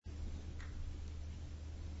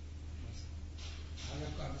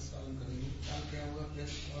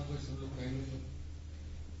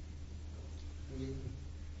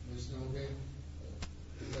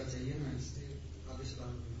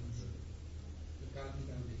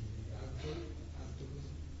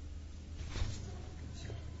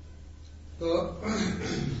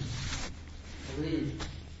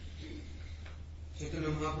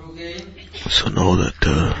So know that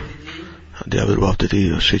the Avirbhav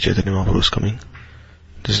Tithi of Sri Chaitanya Mahaprabhu is coming.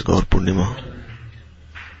 This is Gaur Purnima.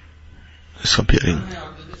 Is appearing.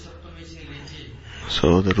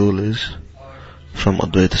 So the rule is from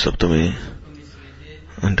Advaita Saptami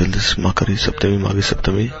until this Makari Saptami, Magi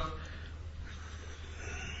Saptami,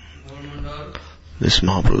 this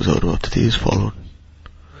Mahaprabhu's Avirbhav Tithi is followed.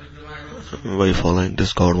 By following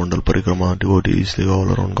this Gaur Mandal Parikrama, devotees, they go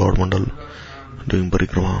all around Gaur Mandal doing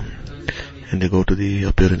Parikrama. And they go to the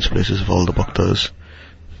appearance places of all the bhaktas.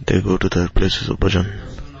 They go to their places of bhajan,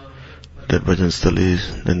 their bhajan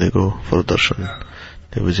sthalis, then they go for darshan.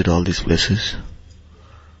 They visit all these places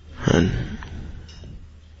and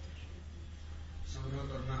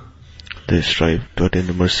they strive to attain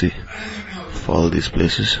the mercy for all these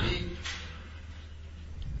places.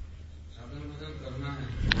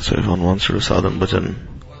 So if one wants to do sadhan bhajan,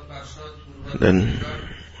 then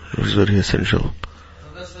it is very essential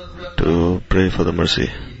to pray for the mercy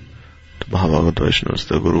to Mahabhagat Vaishnavas,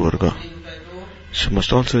 the Guru Varga. She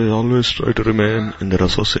must also always try to remain in their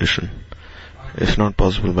association. If not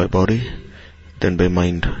possible by body, then by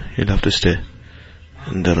mind. You'll have to stay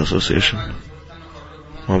in their association.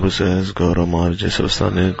 Mahaprabhu says, Gaura Marja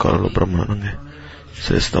Savasthane Karala Brahmanange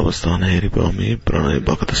says Tavasthane Heripami Pranay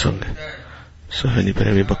Bhakta Sanghe. So when any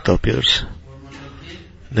Premi Bhakta appears,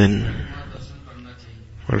 then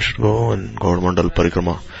one should go and Gaur Mandal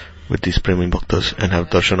Parikrama with these Premi Bhaktas and have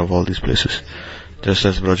darshan of all these places. Just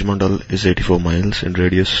as Braj Mandal is 84 miles in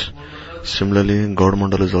radius, similarly Gaur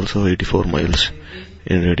Mandal is also 84 miles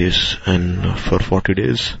in radius, and for 40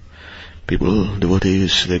 days people,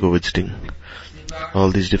 devotees, they go visiting all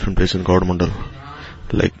these different places in Gaur Mandal,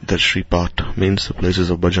 like the Sri Pat means the places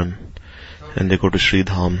of bhajan, and they go to Sri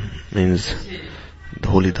Dham means the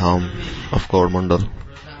holy Dham of Gaur Mandal.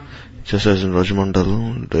 Just as in Raj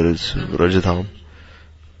Mandal there is Rajadham,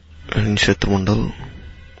 and in Kshetra Mandal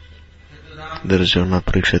there is Jagannath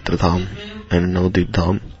Puri Kshetra Dham, and in Navadip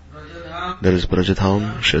Dham there is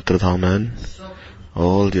Brajadham, Kshetra Dham, and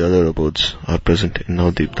all the other abodes are present in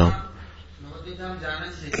Navadip Dham.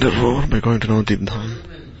 Therefore, by going to Navadip Dham,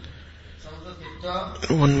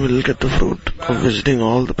 one will get the fruit of visiting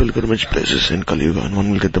all the pilgrimage places in Kali Yuga, and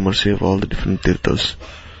one will get the mercy of all the different tirthas.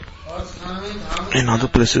 In other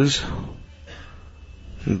places,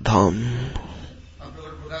 Dham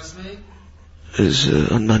is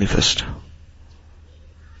unmanifest.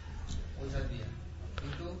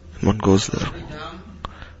 One goes there.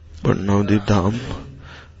 But Navadip Dham,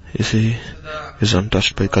 you see, is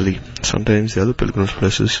untouched by Kali. Sometimes the other pilgrimage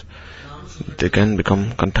places, they can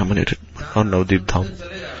become contaminated on Navadip Dham,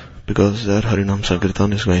 because there Harinam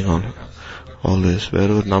Sankirtan is going on. Always,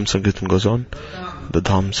 wherever Nam Sankirtan goes on, the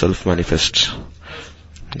Dham self-manifests.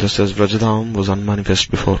 Just as Vrajadham was unmanifest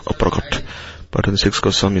before Aprakat, but when the 6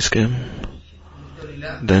 Goswamis came,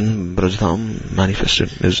 then Vrajadham manifested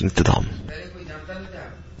as Nityadham.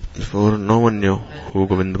 Before, no one knew who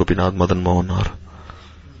Govind, Gopinath, Madan Mohan are.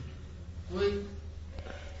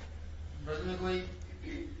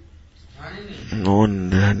 No one,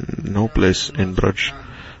 they had no place in Braj.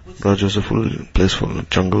 Braj was a full place full of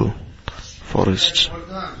jungle, forests.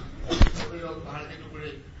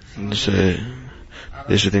 They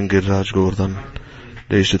used to think Giriraj Govardhan.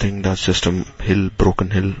 They used to think that's just a hill, broken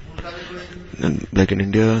hill. And like in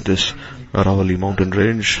India, this Aravalli mountain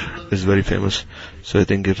range is very famous. So I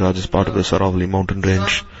think Giriraj is part of this Aravalli mountain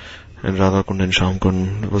range. And Radhakund and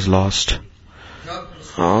Shamkund was lost.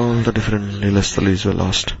 All the different Leelasthalis were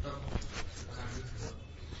lost.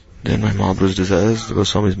 Then my Mahaprabhu's desires, the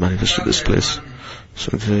Goswamis manifested this place.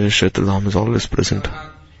 So the Kshetra Dham is always present.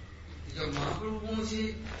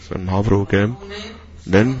 So when Mahaprabhu came,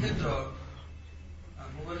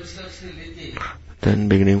 then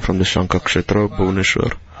beginning from the Shankha Kshetra,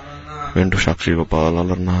 Bhuvaneshwar, went to Shakshi Gopal,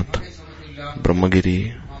 Alarnath,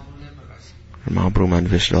 Brahmagiri. And Mahaprabhu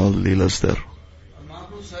manifested all the Leelas there.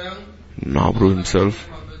 Mahaprabhu himself,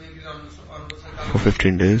 for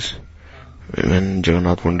 15 days, when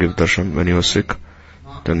Jagannath wouldn't give darshan, when he was sick,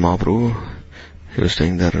 then Mahaprabhu, he was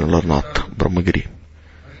staying there in Alarnath, Brahmagiri.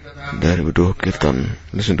 There he would do Kirtan,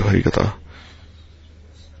 listen to Harikatha.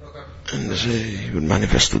 And they say he would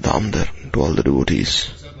manifest the Dham there to all the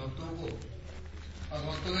devotees.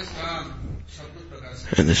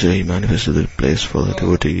 And they say he manifested the place for the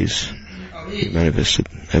devotees. He manifested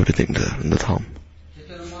everything there in the Dham.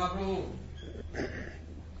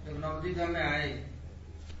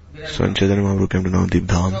 So when Chaitanya Mahaprabhu came to Navadvip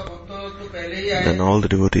Dham, then all the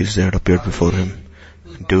devotees they had appeared before him,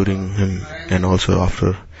 during him and also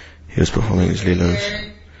after he was performing his leelas.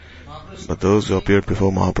 But those who appeared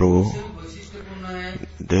before Mahaprabhu,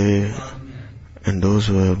 and those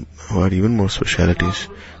who had even more specialities,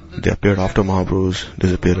 they appeared after Mahaprabhu's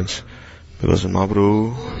disappearance. Because when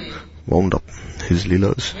Mahaprabhu wound up his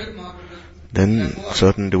leelas, then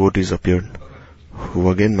certain devotees appeared who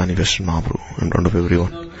again manifested Mahaprabhu in front of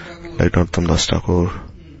everyone, like Narottam Das Thakur,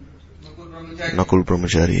 Nakul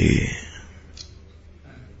Brahmachari,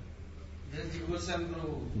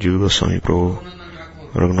 Jiva Goswami Prabhu,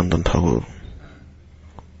 Raghunandan Thakur,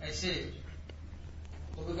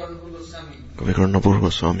 Vikarnapur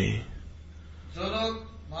Goswami.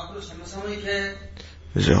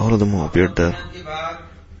 All of them who appeared there.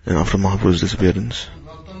 And after Mahaprabhu's disappearance,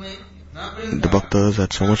 the bhaktas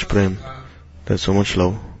had so much prem, they had so much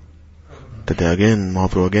love, that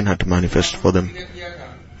Mahaprabhu again had to manifest for them.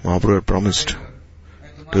 Mahaprabhu had promised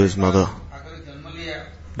to his mother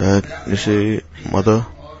that, you see, mother,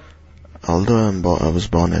 although I was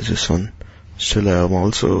born as your son, still I am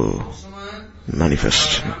also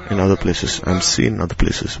manifest in other places. I am seen in other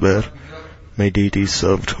places where my deity is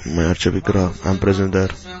served, my Archa Vigraha, I am present there.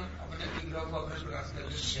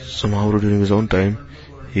 So Mahaprabhu during his own time,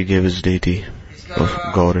 he gave his deity of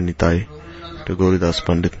Gaur and Nitai to Gauridas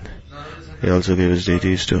Pandit. He also gave his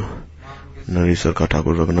deities to Narisarka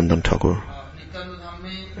Thakur, Raghunandan Thakur,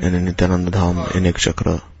 and in Nityananda Dham, in Ek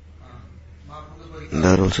Chakra.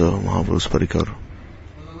 There also Mahaprabhu's Parikar,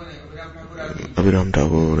 Abhiram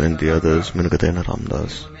Thakur and the others, Minakatena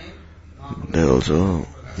Ramdas, they also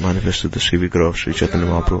manifested the Sri Vigraha of Sri Chaitanya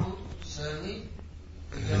Mahaprabhu.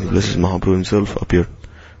 And Blessed Mahaprabhu himself appeared in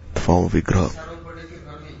the form of Vigraha.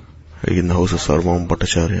 In the house of Sarvabhauma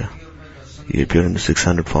Bhattacharya, he appeared in the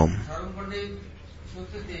 600 form.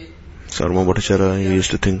 Sarvabhauma Bhattacharya, he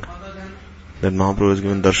used to think that Mahaprabhu was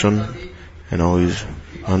given darshan and now he is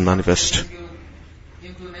unmanifest.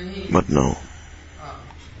 But no.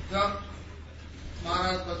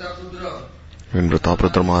 When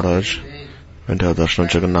Prataprutra Maharaj went to have darshan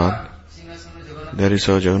of Jagannath, there he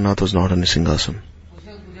saw Jagannath was not on his Singhasan.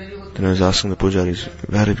 Then he was asking the pujaris,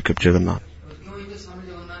 where have you kept Jagannath?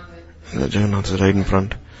 Jagannath is right in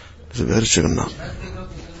front. They said, where is Jagannath?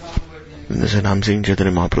 And they said, I'm seeing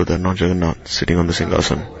Chaitanya Mahaprabhu there, not Jagannath, sitting on the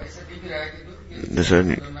Singhasan. They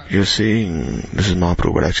said, you're seeing this is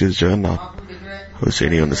Mahaprabhu, but actually it's Jagannath who is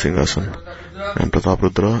sitting on the Singhasan. And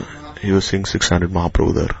Prataprutra, he was seeing 600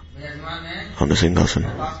 Mahaprabhu there on the Singhasan.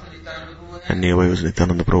 And nearby was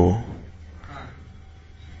Nityananda Prabhu.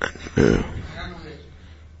 And,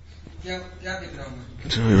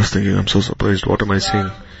 so he was thinking, I'm so surprised, what am I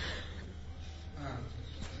seeing?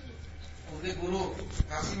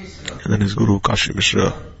 And then his guru, Kashi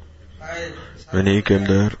Mishra, when he came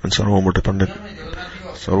there, and Sarvabhauma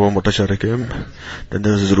Bhattacharya came, then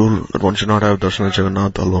there was this rule that one should not have darshan of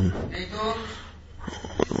Jagannath alone.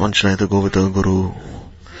 One should either go with a guru,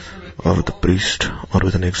 or with a priest, or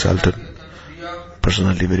with an exalted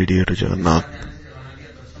personality very dear to Jagannath.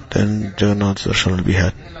 Then Jagannath's darshan will be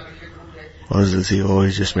had. Or else they'll say, oh,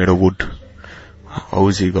 he's just made of wood. How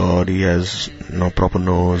is he God? He has no proper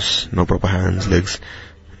nose, no proper hands, legs.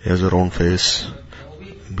 He has a round face,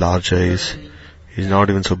 large eyes. He's not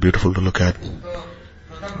even so beautiful to look at.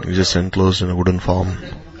 He's just enclosed in a wooden form.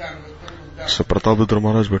 So Prataprutra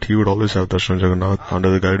Maharaj, but he would always have darshan of Jagannath under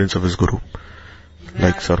the guidance of his guru,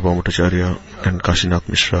 like Sarvabhauma Bhattacharya and Kashinath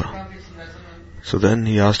Mishra. So then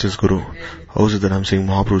he asked his guru, how is it that I'm seeing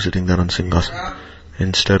Mahaprabhu sitting there on Singhasan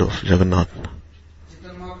instead of Jagannath?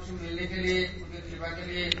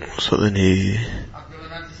 So then he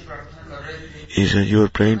said, you are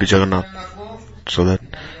praying to Jagannath so that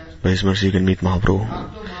by his mercy you can meet Mahaprabhu.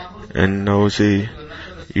 And now say,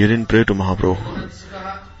 you didn't pray to Mahaprabhu.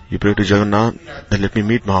 You pray to Jagannath, then let me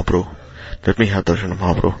meet Mahaprabhu. Let me have darshan of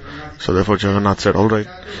Mahaprabhu. So therefore Jagannath said, alright,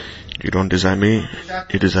 you don't desire me,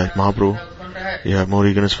 you desire Mahaprabhu. You have more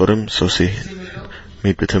eagerness for him, so see,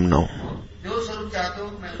 meet with him now.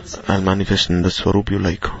 I'll manifest in the Swarup you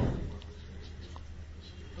like.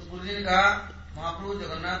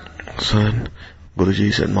 So then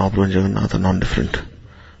Guruji said Mahaprabhu and Jagannath are not different.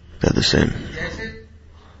 They are the same.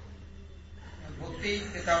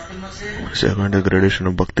 So according to the gradation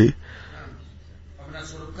of bhakti,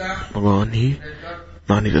 Bhagavan, he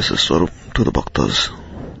manifests his Swarup to the bhaktas.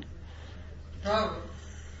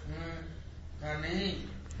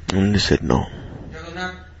 And they said no.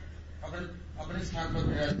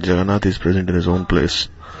 Jagannath is present in his own place,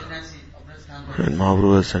 and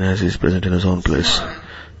Mahaprabhu as sannyasi is present in his own place.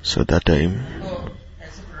 So at that time,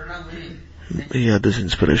 he had this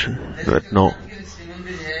inspiration that no,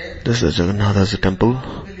 just as Jagannath has a temple,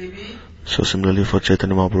 so similarly for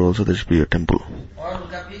Chaitanya Mahaprabhu also there should be a temple.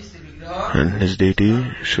 And his deity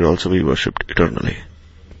should also be worshipped eternally.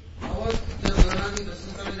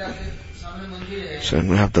 So when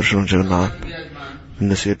we have darshan of Jagannath, when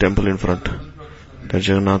they see a temple in front, that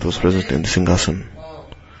Jagannath was present in the Singhasan,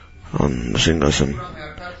 on the Singhasan,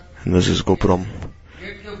 and this is Gopuram,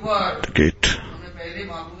 the gate.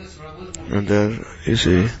 And there you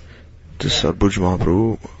see this Sarbuj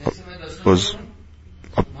Mahaprabhu was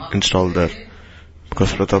installed there.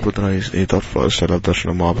 Because Prataputra, he thought first I'll have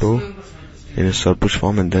darshan of Mahaprabhu in his Sarbuj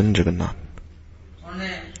form and then Jagannath.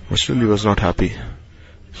 But still he was not happy.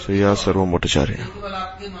 So he asked Sarvam Bhattacharya.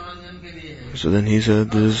 So then he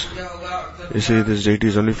said, this deity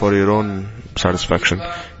is only for your own satisfaction.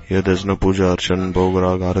 Here there's no puja, archan,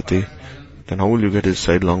 bhoga, arati. Then how will you get his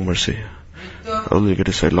sidelong mercy? How will you get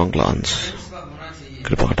his sidelong glance?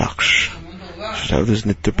 Kripa Kataksh. Should have this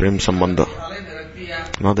Nitya Prem Sambandha.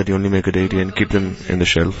 Not that you only make a deity and keep them in the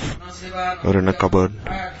shelf or in a cupboard.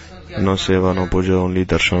 No seva, no puja, only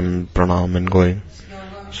darshan, pranam and going.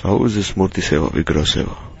 So how is this Murti Seva, Vigraha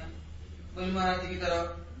Seva?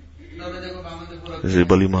 This is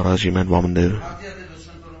Bali Maharaj, he met Vamandev,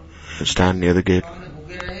 stand near the gate,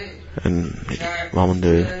 and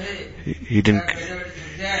Vamandev,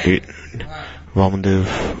 Vamandev,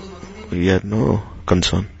 he had no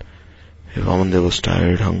concern. Vamandev was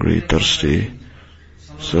tired, hungry, thirsty.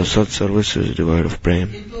 So such service is devoid of prem,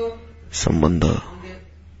 sambandha.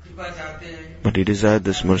 But he desired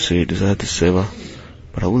this mercy, he desired this seva.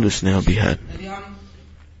 But how will this never be had?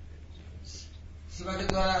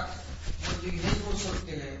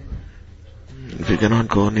 If we cannot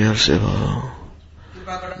go near seva,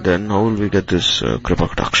 then how will we get this Kripa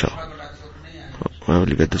Kataksha? How will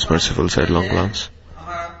we get this merciful sidelong glance?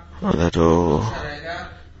 That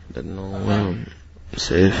I'm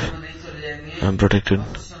safe, I'm protected,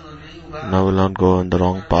 and I will not go on the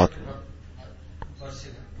wrong path.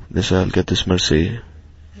 This I'll get this mercy.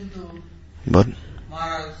 But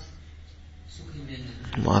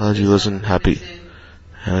Maharaj, he wasn't happy.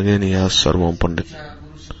 And again he asked Sarvam Pandit.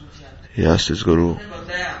 He asked his Guru.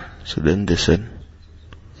 So then they said,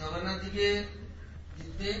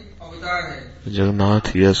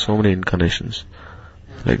 Jagannath, he has so many incarnations,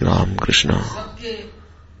 like Ram, Krishna.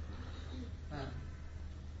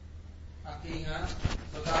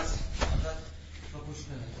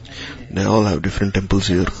 They all have different temples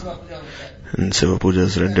here, and Seva Puja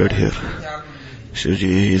is rendered here.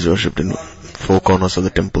 Shivji is worshipped in four corners of the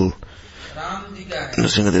temple.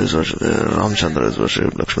 Nrsimhadev is worshipped there, Ramchandra is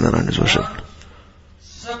worshipped, Lakshminarayan is worshipped.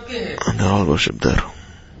 And they are all worshipped there.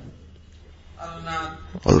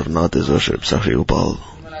 Alarnath is worshipped, Sakshi Gopal,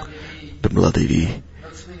 Bimala Devi,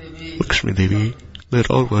 Lakshmi Devi, they are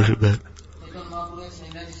all worshipped there.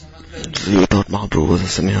 So you thought Mahaprabhu was a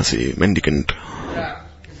sannyasi, mendicant,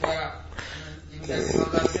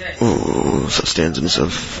 who sustains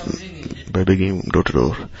himself by begging door to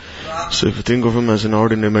door. So if you think of him as an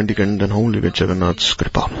ordinary mendicant, then how will you get Jagannath's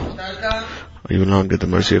Kripa? You will not get the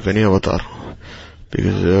mercy of any avatar,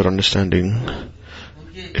 because your understanding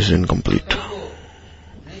is incomplete.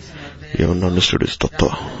 You haven't understood his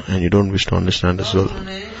tattva, and you don't wish to understand as well.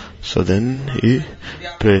 So then he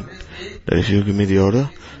prayed that if you give me the order,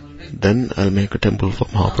 then I'll make a temple for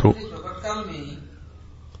Mahaprabhu.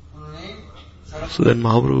 So then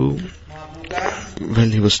Mahaprabhu, while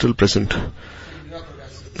he was still present,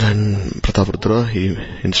 then Prataputra, he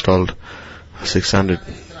installed a 600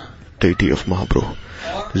 deity of Mahaprabhu.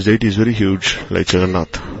 This deity is very huge, like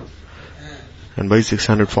Jagannath. And by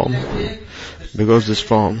 600 form, because this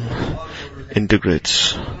form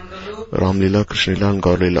integrates Ram Leela, Krishna Leela and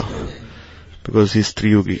Gaur Leela, because he's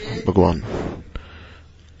Triyogi, Bhagwan.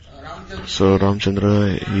 So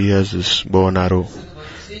Ramchandra, he has this bow and arrow,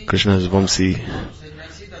 Krishna has Vamsi,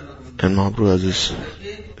 and Mahaprabhu has his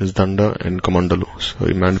Danda and Kamandalu. So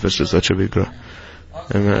he manifested such a Vigraha.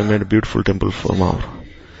 And I made a beautiful temple for Mahaprabhu.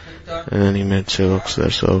 And then he made sevaks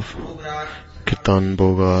there serve Kirtan,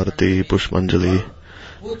 Bhoga, Arati, Pushpanjali.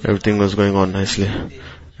 Everything was going on nicely.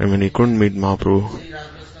 And when he couldn't meet Mahaprabhu,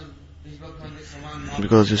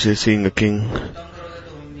 because you see, seeing a king,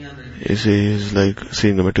 you see, is like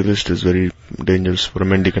seeing a materialist is very dangerous for a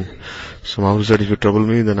mendicant. So Mahaprabhu said, if you trouble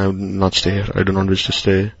me, then I will not stay here. I do not wish to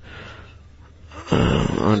stay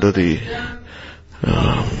under the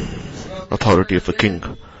authority of a king.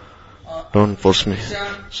 Don't force me.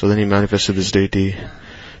 So then he manifested this deity,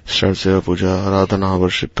 started Seva Puja, Aradhana,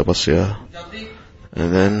 worship, Tapasya.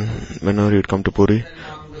 And then whenever he would come to Puri,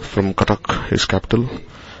 from Cuttack, his capital,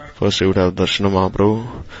 First he would have Darshan of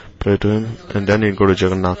Mahaprabhu, pray to him, and then he'd go to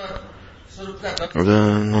Jagannath. And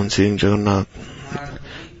then on seeing Jagannath,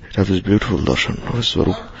 he'd have this beautiful darshan of his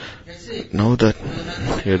Swarup. Now that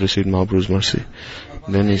he had received Mahaprabhu's mercy,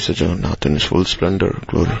 then he saw Jagannath in his full splendor,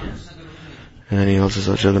 glory. And then he also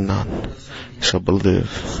saw Jagannath, he saw Baladev.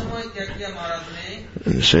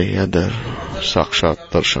 And so he had their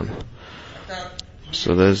Sakshat darshan.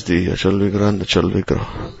 So there's the Achal Vigraha and the Chal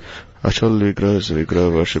Vigraha. Achal Vigraha is the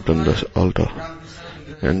Vigraha worshipped on the altar.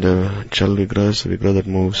 And the Chal Vigraha is the Vigraha that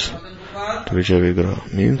moves. The Vijay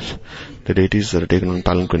Vigraha means the deities that are taken on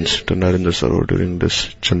palanquins to Narendra Sarovar during this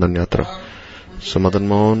Chandan Yatra. So Madan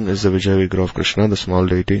Mohan is the Vijay Vigraha of Krishna, the small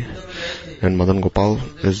deity. And Madan Gopal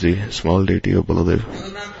is the small deity of Baladev.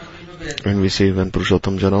 And we see when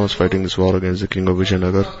Purushottam Jana was fighting this war against the king of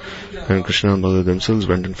Vijayanagar, and Krishna and Baladev themselves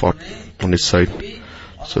went and fought on his side.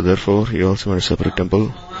 So therefore, he also made a separate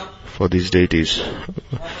temple for these deities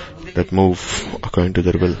that move according to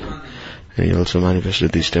their will. And he also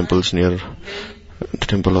manifested these temples near the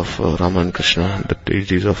temple of Rama and Krishna, the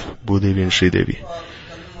deities of Bhudevi and Sridevi.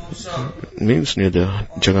 Means near the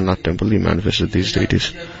Jagannath temple, he manifested these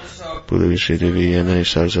deities, Bhudevi, Sridevi, and then he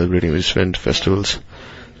started celebrating these festivals.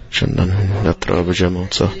 Chandan, Yatra, Vijay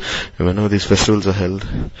Mahotsav. And whenever these festivals are held,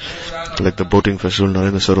 like the boating festival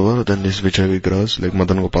Narendra Sarovar, then these Vijay Vigrahas, like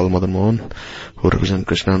Madan Gopal, Madan Mohan, who represent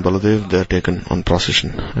Krishna and Baladev, they are taken on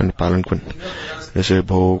procession and palanquin. They say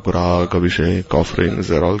Bhog, Rag, Abhishek, offerings,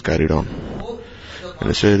 they are all carried on. And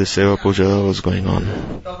they say the Seva Puja was going on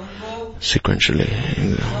sequentially,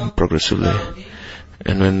 progressively.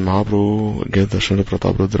 And when Mahaprabhu gave darshan to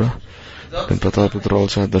Prataprudra, then Prataprudra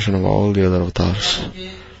also had darshan of all the other avatars,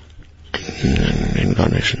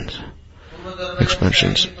 incarnations,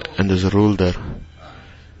 expansions. And there's a rule there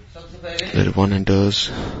that if one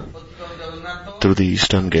enters through the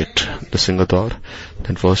eastern gate, the Singadwar,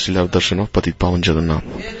 then first he'll have darshan of Patit Pavan Jagannath,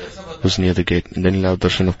 who's near the gate. And then he'll have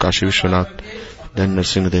darshan of Kashi Vishwanath, then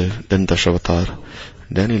Nrsimhadev, then Dashavatar.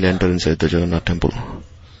 Then he'll enter inside the Jagannath temple.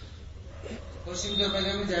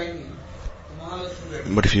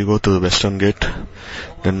 But if you go to the western gate,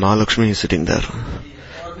 then Mahalakshmi is sitting there,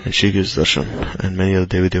 and she gives darshan, and many other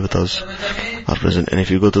Devi Devatas are present. And if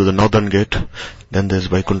you go to the northern gate, then there's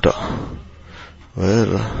Vaikuntha, where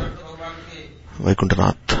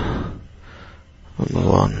Vaikuntanath,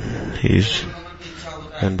 Bhagavan,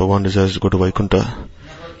 and Bhagavan desires to go to Vaikuntha,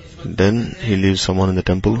 then he leaves someone in the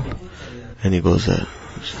temple, and he goes there.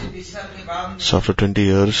 So after 20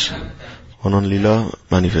 years, one on Leela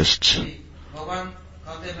manifests.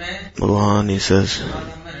 Bhagavan, he says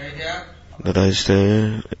that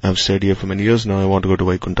I've stayed here for many years now, I want to go to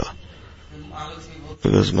Vaikuntha.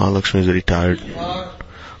 Because Mahalakshmi is very tired.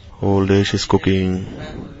 Whole day she's cooking.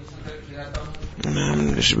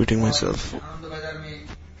 I'm distributing myself.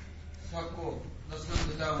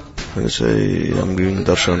 And I say, I'm giving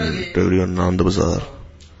darshan to everyone in Ananda Bazaar.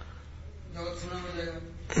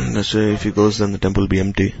 And I say, if he goes, then the temple will be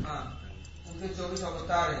empty.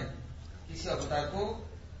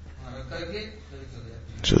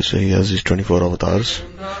 So they say he has his 24 avatars.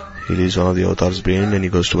 He leaves one of the avatars behind and he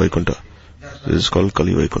goes to Vaikuntha. This is called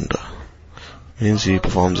Kali Vaikuntha. Means he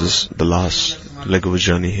performs the last leg of his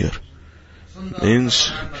journey here.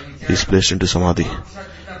 Means he's placed into Samadhi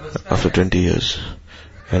after 20 years.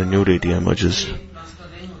 And a new deity emerges.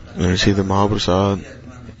 And you see the Mahaprasad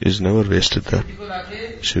is never wasted there.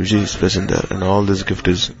 Shivji is present there. And all this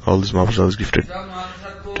Mahaprasad is gifted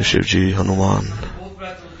to Shivji, Hanuman.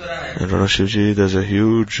 In front of Shivji there's a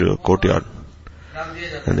huge courtyard.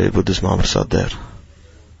 And they put this Mahaprasad there.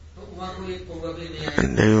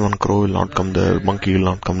 And maybe one crow will not come there, monkey will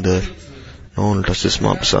not come there. No one will touch this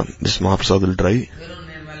Mahaprasad. This Mahaprasad will dry.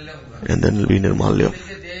 And then it will be Nirmalya.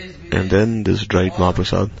 And then this dried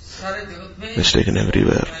Mahaprasad is taken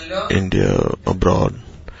everywhere. India, abroad,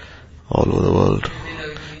 all over the world.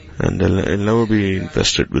 And it'll never be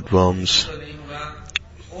infested with worms.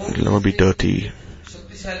 It'll never be dirty.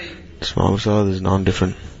 This Mahaprasad is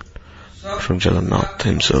non-different from Jagannath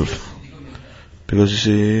himself. Because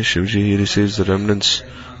you see, Shivji, he receives the remnants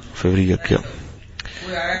of every yajna.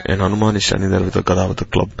 And Hanuman is standing there with a gada, with a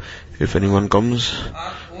club. If anyone comes,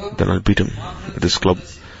 then I'll beat him with this club.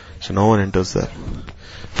 So no one enters there.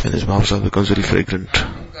 And this Mahaprasad becomes very fragrant.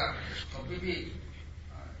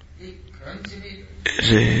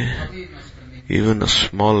 Even a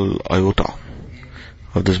small iota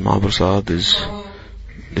of this Mahaprasad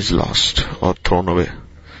is lost or thrown away.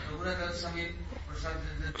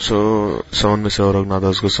 So someone may say, oh,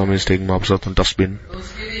 Raghunath Goswami is taking Mahaprasad from dustbin.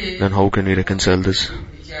 Then how can we reconcile this?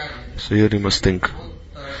 So here you must think.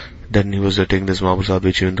 Then he was taking this Mahaprasad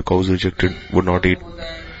which even the cows rejected, would not eat.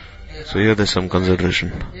 So here there's some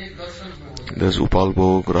consideration. There's Upal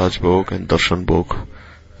Bhog, Raj Bhog and Darshan Bhog.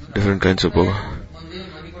 Different kinds of bhoga.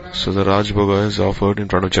 So the Raj Bhoga is offered in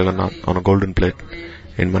front of Jagannath on a golden plate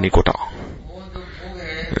in Manikota.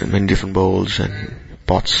 Many different bowls and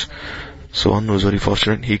pots. So one who is very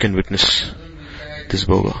fortunate, he can witness this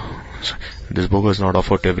bhoga. This bhoga is not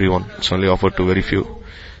offered to everyone. It's only offered to very few.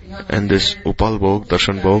 And this Upal Bhog,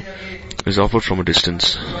 Darshan Bhog is offered from a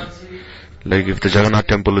distance. Like if the Jagannath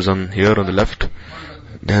temple is on here on the left,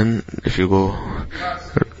 then if you go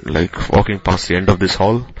like walking past the end of this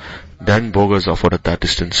hall, then bhoga is offered at that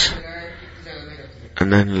distance.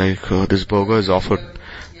 And then like this bhoga is offered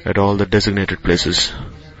at all the designated places.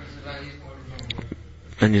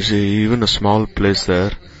 And you see even a small place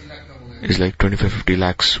there is like 25-50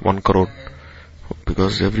 lakhs, 1 crore.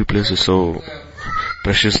 Because every place is so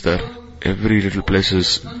precious there. Every little place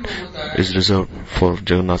is reserved for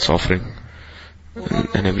Jagannath's offering.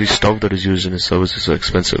 And every stove that is used in his service is so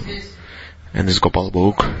expensive. And this Gopal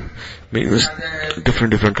Bhog means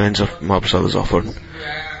different kinds of Mahaprasad is offered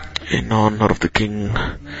in honor of the king,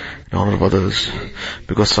 in honor of others.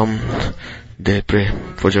 Because some, they pray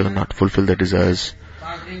for Jagannath, fulfill their desires.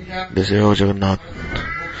 They say, oh Jagannath,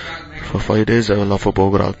 for 5 days I will offer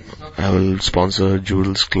Bhograg. I will sponsor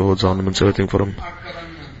jewels, clothes, ornaments, everything for him.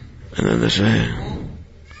 And then they say,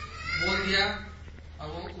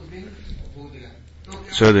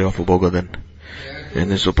 so they offer Bhoga then.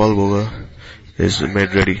 And this Upal Bhoga is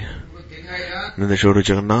made ready. And then they show to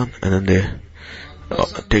Jagannath and then they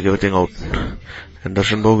take everything out. And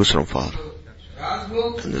Darshan Bhog is from far.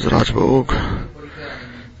 And this Raj Bhog,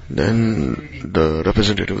 then the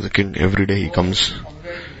representative of the king, every day he comes.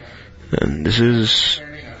 And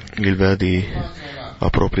he'll wear the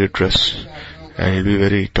appropriate dress. And he'll be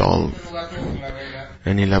very tall.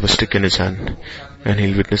 And he'll have a stick in his hand. And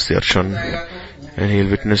he'll witness the Arshan. And he'll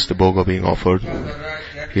witness the Bhoga being offered.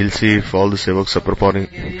 He'll see if all the sevaks are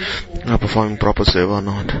performing proper seva or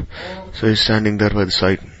not. So he's standing there by the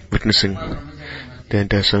side, witnessing the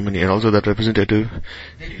entire ceremony. And also that representative,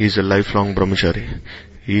 he's a lifelong brahmachari.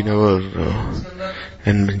 He never,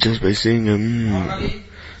 and just by seeing him,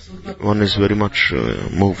 one is very much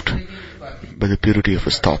moved by the purity of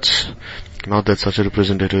his thoughts. Not that such a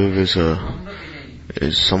representative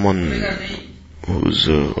is someone who's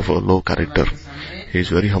of a low character. He's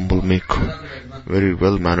very humble, meek, very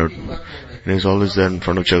well-mannered. And he's always there in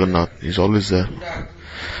front of Jagannath. He's always there.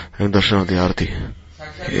 And darshan of the Arati.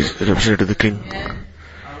 He's represented the king.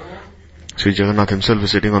 Sri Jagannath himself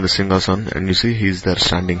is sitting on the Singhasan, and you see he's there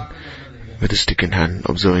standing with a stick in hand,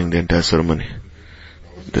 observing the entire ceremony.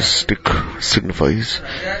 This stick signifies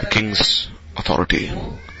the king's authority.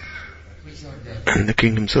 And the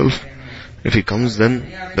king himself, if he comes,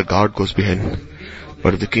 then the guard goes behind.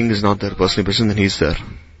 But if the king is not there personally present, then he's there.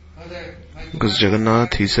 Because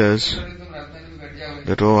Jagannath, he says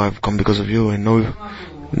that, oh, I've come because of you. I know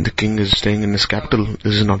the king is staying in his capital.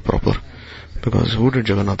 This is not proper. Because who did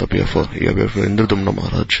Jagannath appear for? He appeared for Indradumna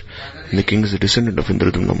Maharaj. And the king is a descendant of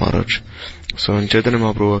Indradumna Maharaj. So when Chaitanya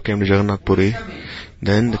Mahaprabhu came to Jagannath Puri,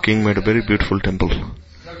 then the king made a very beautiful temple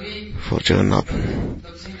for Jagannath.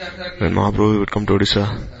 When Mahaprabhu would come to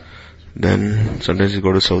Odisha, then sometimes he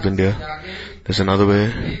go to South India. There's another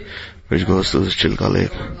way which goes through the Chilka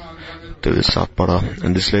lake to the Satpada,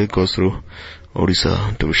 and this lake goes through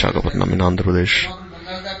Odisha to Visakhapatnam in Andhra Pradesh.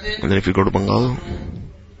 And then if you go to Bengal,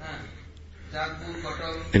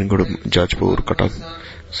 then you go to Jajpur, Cuttack,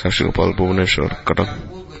 Sakshigopal, Bhubaneswar,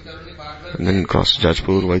 Cuttack, and then cross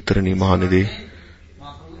Jajpur, Vaitarani, Mahanidhi,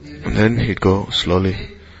 and then he'd go slowly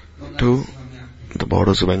to the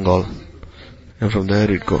borders of Bengal, and from there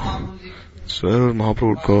he'd go. So wherever Mahaprabhu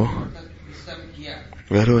would go,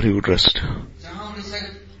 wherever he would rest.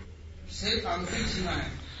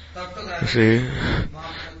 You see,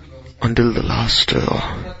 until the last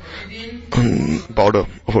border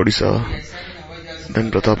of Odisha,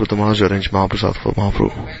 then Prataprata Maharaj arranged Mahaprasad for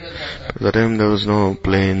Mahaprabhu. At that time there was no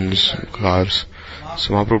planes, cars,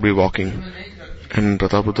 so Mahaprabhu would be walking. And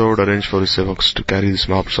Prataprata would arrange for his sevaks to carry this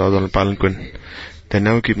Mahaprasad on a palanquin. They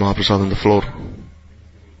never keep Mahaprasad on the floor.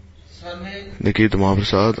 They keep the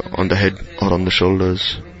Mahaprasad on the head or on the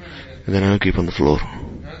shoulders. And they never keep on the floor.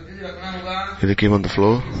 If they keep on the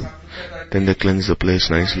floor, then they cleanse the place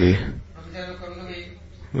nicely.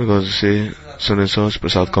 Because you see, so and so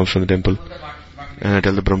Prasad comes from the temple. And I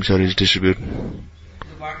tell the brahmacharis distribute.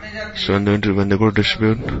 So when they go to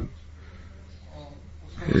distribute,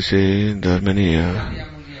 you see, there are many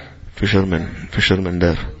fishermen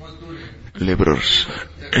there, laborers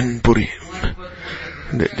in Puri.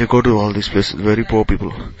 They go to all these places, very poor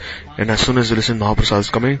people. And as soon as they listen Mahaprasad is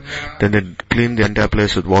coming, then they clean the entire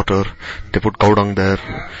place with water. They put cow dung there.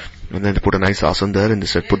 And then they put a nice asan there and they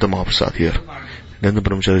said, put the Mahaprasad here. Then the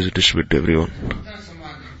brahmacharis distribute to everyone.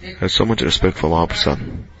 There's so much respect for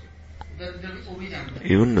Mahaprasad.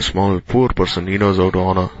 Even the small, poor person, he knows how to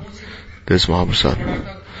honor this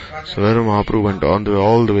Mahaprasad. So wherever Mahaprabhu went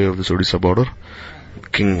all the way of the Odisha border, the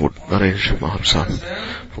king would arrange Mahaprasad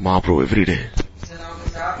for Mahaprabhu every day.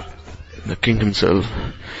 The king himself,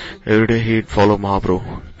 every day he'd follow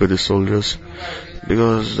Mahaprabhu with his soldiers,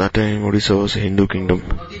 because that time Odisha was a Hindu kingdom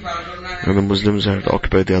and the Muslims had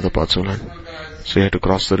occupied the other parts of land. So he had to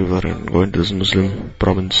cross the river and go into this Muslim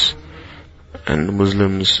province. And the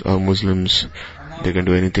Muslims are Muslims, they can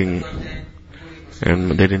do anything.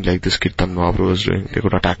 And they didn't like this kirtan Mahaprabhu was doing. They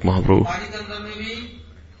could attack Mahaprabhu.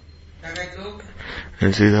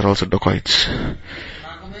 And see, there are also dacoits.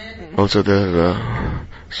 Also there are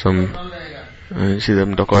you see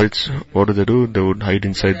them dacoits, what do? They would hide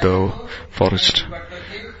inside the forest.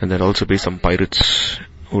 And there'd also be some pirates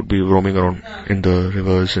who would be roaming around in the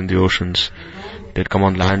rivers, in the oceans. They'd come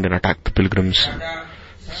on land and attack the pilgrims.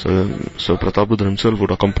 So Prataparudra himself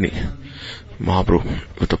would accompany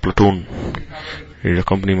Mahaprabhu with a platoon. He'd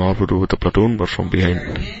accompany Mahaprabhu with a platoon, but from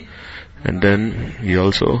behind. And then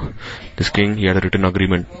this king, he had a written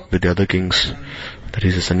agreement with the other kings that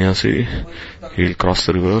he's a sannyasi, he'll cross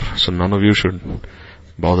the river, so none of you should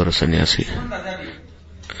bother a sannyasi.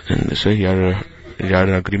 And this way he had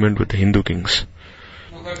an agreement with the Hindu kings.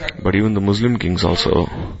 But even the Muslim kings also,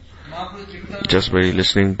 just by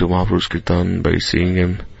listening to Mahaprabhu's kirtan, by seeing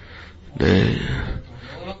him,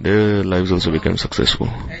 their lives also became successful.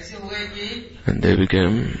 And they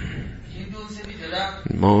became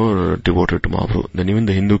more devoted to Mahaprabhu than even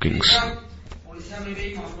the Hindu kings.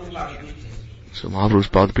 So Mahaprabhu's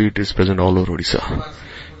Padpit is present all over Odisha.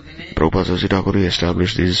 Prabhupada Sasi Thakur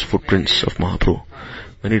established these footprints of Mahaprabhu,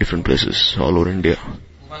 many different places all over India.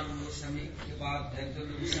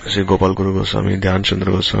 See Gopal Guru Goswami, Dhyan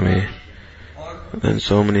Chandra Goswami, and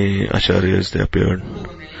so many acharyas, they appeared,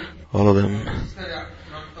 all of them.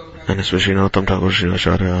 And especially Narottam Thakur,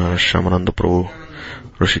 Srinivasacharya, Shyamananda Prabhu,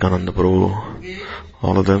 Rishikananda Prabhu,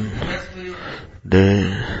 all of them,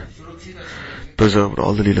 they preserved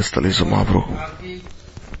all the Leela Sthalis of Mahaprabhu.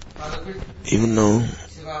 Even now,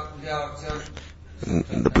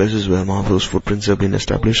 the places where Mahaprabhu's footprints have been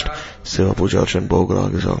established, Seva Puja Archan Bhog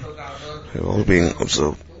have all been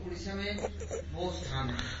observed.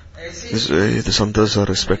 This way, the Santas are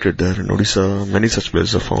respected there. In Odisha, many such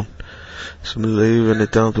places are found. Similarly, when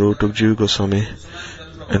Nityananda Prabhu took Jiva Goswami,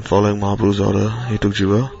 and following Mahaprabhu's order, he took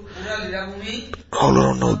Jiva all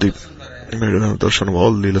around Navadvip. He made an darshan of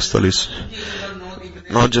all Leela Sthalis.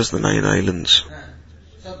 Not just the 9 islands,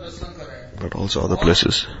 but also other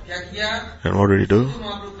places. And what did he do?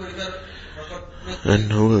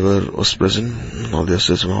 And whoever was present, all the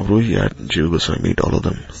assets of Mahaprabhu, he had Jiva Goswami meet all of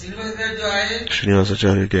them.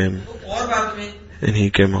 Srinivasacharya came, and he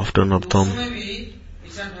came after Narottam.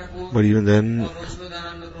 But even then,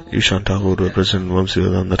 Ishan Thakur was present,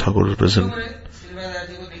 Vamsivedanta Thakur was present.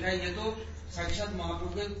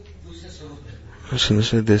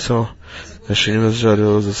 So they saw that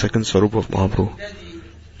Srinivasacharya was the second Swarup of Mahaprabhu.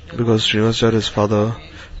 Because Srinivasacharya's father,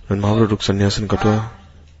 when Mahaprabhu took sannyas in Katwa,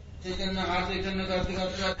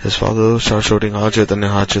 his father started shouting, Ha Chaitanya,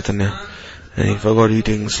 Ha Chaitanya. And he forgot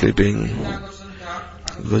eating, sleeping,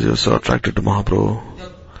 because he was so attracted to Mahaprabhu.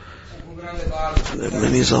 And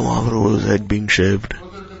when he saw Mahaprabhu's head being shaved,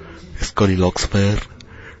 his curly locks of hair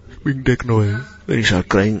being taken away, then he started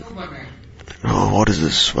crying. Oh, what is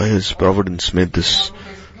this? Why has Providence made this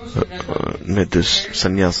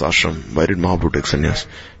sannyas ashram? Why did Mahaprabhu take sannyas?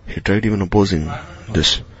 He tried even opposing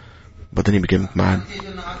this, but then he became mad.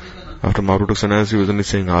 After Mahaprabhu took sannyas, he was only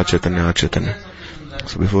saying, Ha Chaitanya, Ha Chaitanya.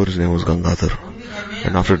 So before his name was Gangadhar.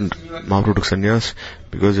 And after Mahaprabhu took sannyas,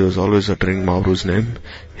 because he was always uttering Mahaprabhu's name,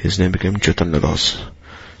 his name became Chaitanya Das.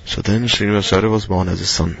 So then Srinivasacharya was born as his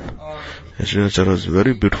son. And Srinivasacharya was a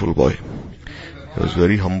very beautiful boy. He was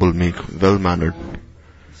very humble, meek, well-mannered.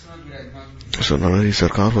 So Narahari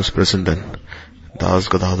Sarkar was present then. Das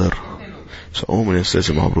Gadadhar. So many says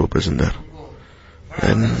Mahaprabhu were present there.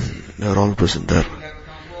 And they were all present there.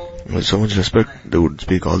 With so much respect, they would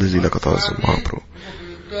speak all these Leela Kathas of Mahaprabhu.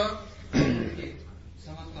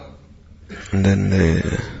 And then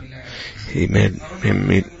he made him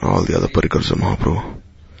meet all the other parikars of Mahaprabhu.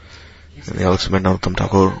 And he also met Narottam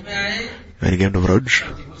Thakur when he came to Vraj.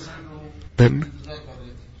 Then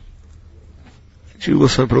Jiva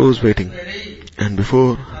Goswami Prabhu was waiting. And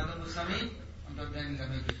before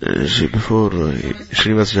before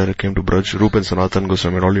Srinivasacharya came to Braj, Rupa and Sanatan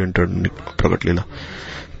Goswami had already entered Pragat Leela.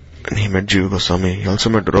 And he met Jiva Goswami. He also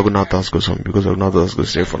met Raghunath Das Goswami, because Raghunath Das Goswami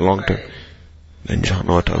stayed for a long time. Then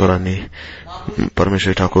Janava Thakurani,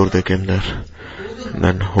 Parameshwari Thakur, they came there. And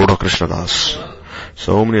then Hoda Krishna Das.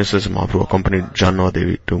 So many years Mahaprabhu accompanied Janava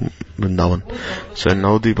Devi to Vrindavan. So in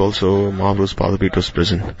Navdeep also Mahaprabhu's Padapita was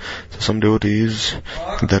present. So some devotees,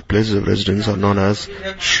 their places of residence are known as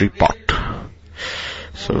Shri Pat.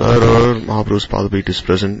 So wherever Mahaprabhu's Padapita is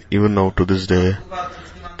present, even now to this day,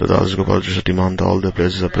 the Das Gopal Shati Mahanta, all their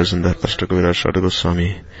places are present there. Astakavira, Shata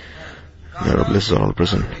Goswami, their places are all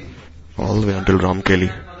present. All the way until Ramkeli,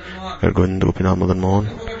 where Govinda Gopinath Madan Mohan.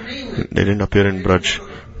 They didn't appear in Braj.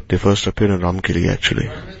 They first appeared in Ramkeli actually.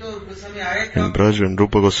 In Braj, when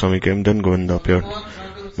Rupa Goswami came, then Govinda appeared.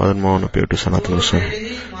 Madan Mohan appeared to Sanatana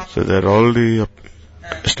Goswami. So they're already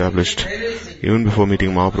established. Even before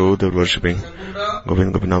meeting Mahaprabhu, they were worshipping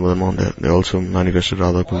Govinda Gopinath Madan Mohan there. They also manifested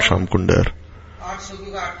Radha Kund, Sham Kund there.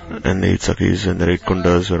 And 8 Sakhis and their 8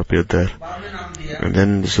 Kundas were appeared there. And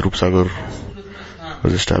then this Rup Sagar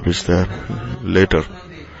was established there later.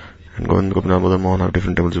 And Govinda Gopinath Madan Mohan have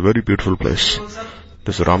different temples. A very beautiful place.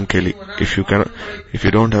 This is Ramkeli. If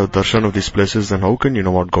you don't have darshan of these places, then how can you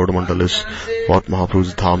know what Gaudamandal is, what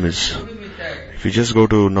Mahaprabhu's Dham is? If you just go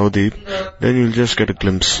to Navdeep, then you'll just get a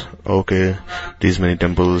glimpse. Okay, these many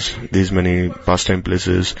temples, these many pastime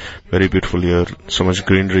places, very beautiful here, so much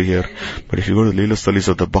greenery here. But if you go to the Leela Sthalis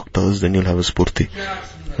of the Bhaktas, then you'll have a Spurti.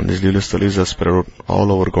 And these Leela Sthalis are spread out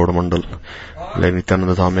all over Gaudamandal, like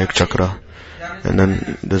Nityananda Dham, Ek Chakra. And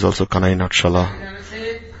then there's also Kanai Natshala.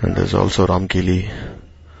 And there's also Ramkeli.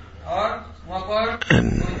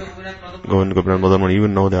 And Govinda Gopinath Madan Mohan,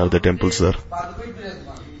 even now there are the temples there.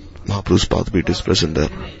 Mahaprabhu's Padapita is present there.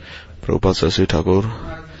 Prabhupada Saraswati Thakur,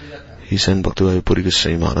 he sent Bhaktivinoda Puri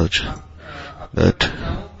Goswami Maharaj that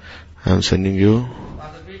I am sending you,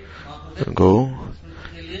 go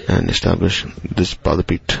and establish this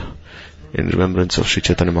Padapita in remembrance of Sri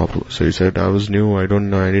Chaitanya Mahaprabhu. So he said, I was new, I didn't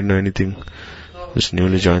know anything, just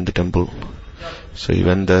newly joined the temple. So he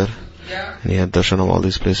went there and he had darshan of all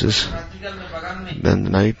these places. Then the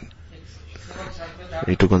night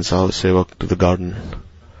he took on Sevak to the garden.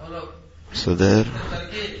 So there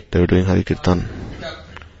they were doing Hari Kirtan.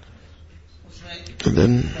 And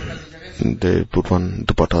then they put one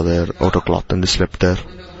dupatta there, outer cloth, and they slept there.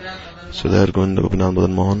 So there Govinda Gopinath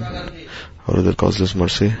Madan Mohan, out of their causeless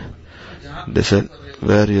mercy, they said,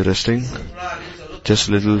 where are you resting? Just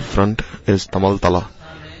a little front is Tamal Tala.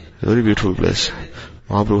 A very beautiful place.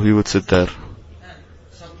 Mahaprabhu, he would sit there.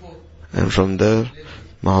 And from there,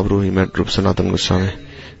 Mahaprabhu, he met Rupa Sanatana Goswami.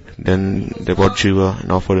 Then they brought Jiva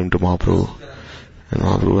and offered him to Mahaprabhu. And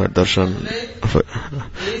Mahaprabhu had darshan.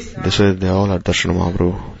 They said they all had darshan of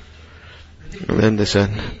Mahaprabhu. And then they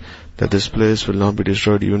said that this place will not be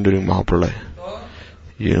destroyed even during Mahapralaya.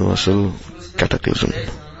 Universal cataclysm.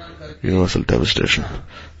 Universal devastation.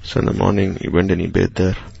 So in the morning, he went and he bathed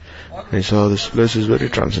there. And he saw this place is very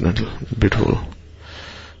transcendental, beautiful.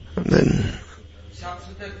 And then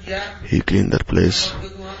he cleaned that place.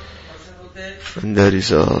 And there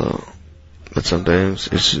is but sometimes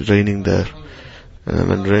it's raining there. And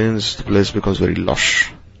when it rains, the place becomes very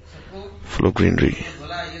lush, full of greenery.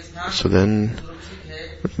 So then,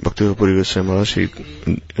 Bhaktivinoda Puri Goswami Maharaj,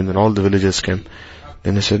 and then all the villagers came.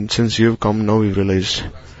 Then he said, since you have come, now we've realized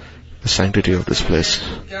the sanctity of this place.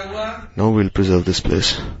 Now we'll preserve this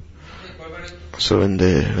place. So when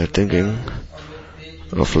they were thinking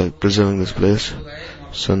of preserving this place,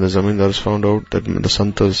 so when the Zamindars found out that the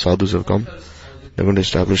Santas, Sadhus have come, they're going to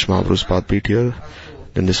establish Mahaprabhu's Padapita here,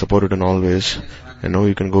 then they supported in all ways, and now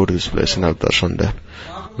you can go to this place and have darshan there.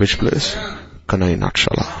 Which place? Kanai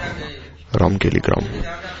Natshala, Ramkeli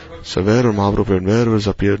Gram. So where Mahaprabhu, where was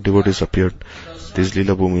appeared, devotees appeared, these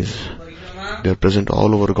Leela Bhumis, they are present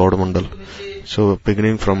all over Gaudamandal. So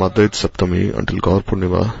beginning from Advaita Saptami until Gaur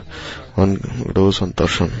Purnima, one goes on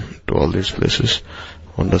darshan to all these places.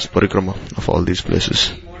 One does parikrama of all these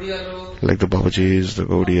places. Like the Babajis, the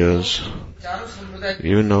Gaudiyas.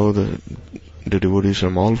 Even now the devotees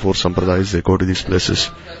from all 4 sampradayas, they go to these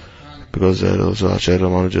places. Because there is also Acharya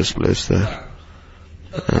Ramanuja's place there.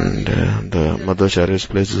 And the Madhvacharya's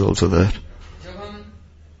place is also there.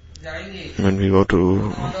 When we go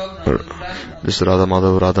to this Radha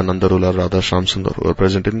Madhav, Radha Nandarula, Radha Shamsundar, who are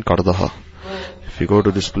present in Kardaha. If you go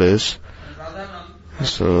to this place,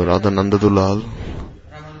 so Radha Nandadulal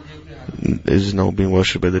is now being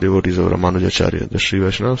worshipped by the devotees of Ramanujacharya. The Sri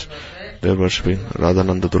Vaishnavas, they are worshipping Radha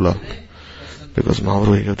Nandadulal. Because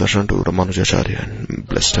Mahaprabhu gave darshan to Ramanujacharya and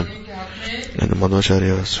blessed him. And the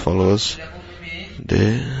Madhvacharya's followers,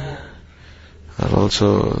 they are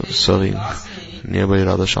also serving nearby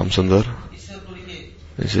Radha Shamsundar.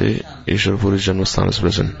 They say Ishwarpuri's Janmasthan is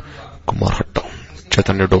present, Kumarhatta,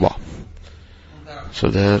 Chaitanya Doba. So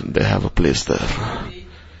there they have a place there.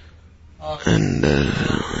 And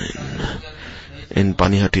in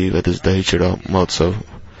Panihati, where this Dahi Chida Mahotsav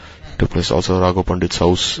took place, also Raghav Pandit's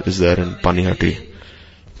house is there in Panihati.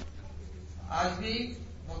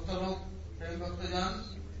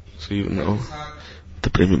 So you know, the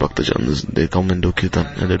Premi Bhaktajans, they come and do Kirtan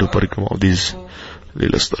and they do parikrama of these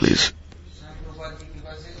Leela Sthalis.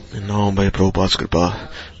 And now by Prabhupada's Kripa,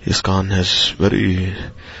 ISKCON has very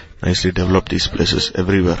nicely developed these places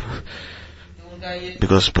everywhere.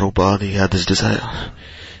 Because Prabhupada, he had this desire.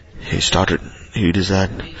 He started this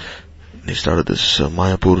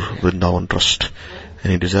Mayapur Vrindavan Trust.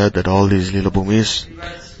 And he desired that all these Leela Bhumis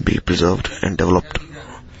be preserved and developed.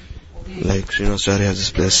 Like Srinivasacharya has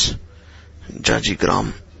this place, Jaji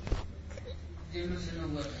Gram.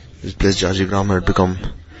 This place Jaji Gram had become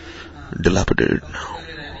dilapidated now.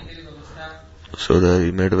 So there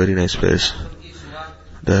he made a very nice place.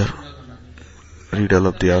 There,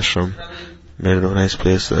 redeveloped the ashram, made a nice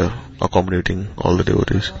place there, accommodating all the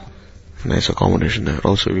devotees. Nice accommodation there.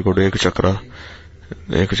 Also we go to Ekachakra.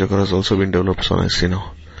 The Ekachakra has also been developed so nicely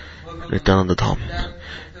now. Nityananda Dham.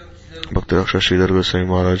 Bhakti Raksha Sridhar Goswami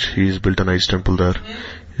Maharaj, he's built a nice temple there.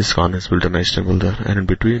 ISKCON has built a nice temple there. And in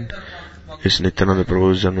between is Nityananda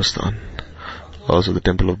Prabhu's Janmasthan. Also the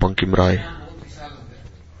temple of Bankim Rai.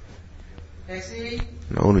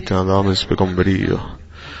 Now Nityananda Dham has become very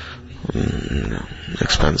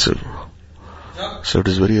expansive. So it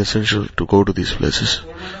is very essential to go to these places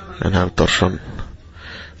and have darshan.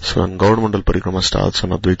 So when Gaudamandal Parikrama starts on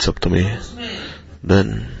Advait Saptami,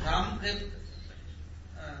 then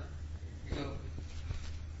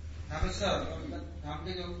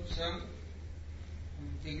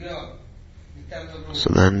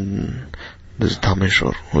this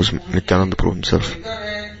Dhameshwar, who is Nityananda Prabhu himself,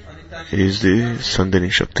 he is the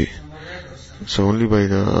Sandhini Shakti. So only by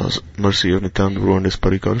the mercy of Nityananda Prabhu and his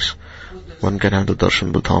parikars, one can have the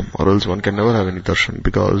darshan of Dham, or else one can never have any darshan,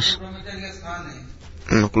 because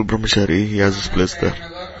Nakul Brahmachari, he has his place there.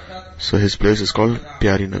 So his place is called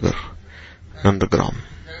Pyari Nagar, Nandagram.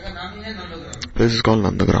 Place is called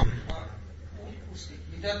Nandagram.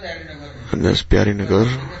 And there's Pyari Nagar,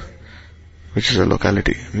 which is a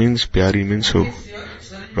locality. Means Pyari means who?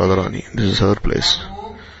 Radharani. This is her place.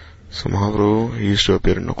 So Mahaprabhu, he used to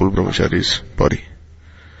appear in Nakul Brahmachari's body.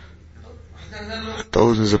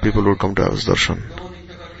 Thousands of people would come to have his darshan,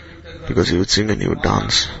 because he would sing and he would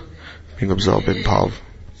dance, being absorbed in bhav.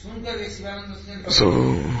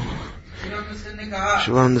 So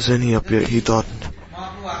Shivananda Sen, he thought,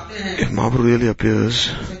 if Mahaprabhu really appears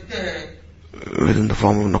within the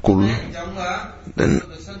form of Nakul, then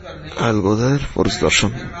I'll go there for his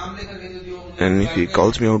darshan. And if he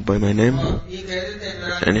calls me out by my name,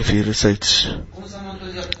 and if he recites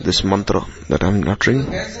this mantra that I'm uttering,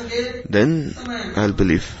 then I'll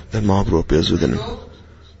believe that Mahaprabhu appears within him.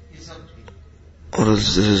 Or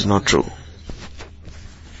else this is not true.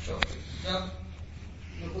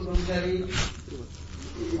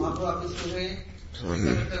 So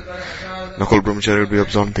Nakul Brahmachari would be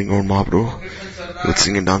absorbed thinking about Mahaprabhu. He would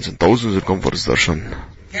sing and dance and thousands would come for his darshan.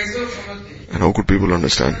 And how could people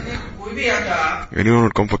understand? Anyone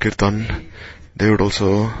would come for kirtan, they would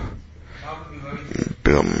also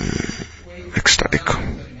become ecstatic.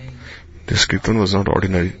 This kirtan was not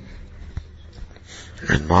ordinary.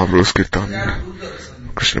 And Mahaprabhu's kirtan,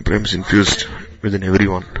 Krishna Prem is infused within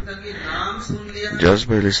everyone. Just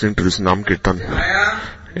by listening to this Nam Kirtan,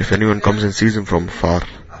 if anyone comes and sees him from far,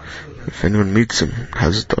 if anyone meets him,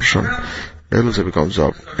 has his darshan, they'll also become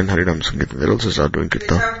absorbed in Harinam Sankirtan. They'll also start doing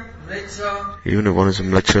kirtan. Even if one is a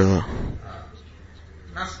mlacha,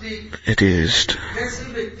 atheist,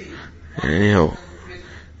 anyhow,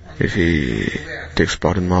 if he takes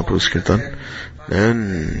part in Mahaprabhu's kirtan,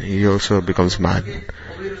 then he also becomes maddened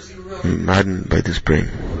by this prem.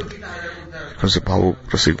 Becomes a bhavu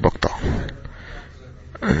prasik bhakta.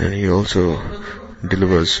 And then he also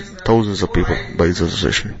delivers thousands of people by his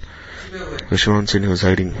association. So Shivananda Sen was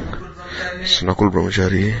hiding. So Nakul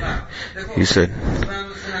Brahmachari, he said,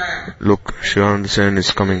 look, Shivananda Sen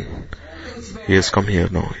is coming. He has come here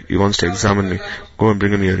now. He wants to examine me. Go and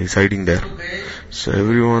bring him here. He's hiding there. So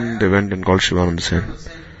everyone, they went and called Shivananda Sen.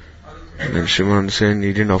 And then Shivananda Sen,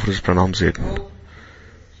 he didn't offer his pranams yet.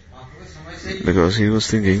 Because he was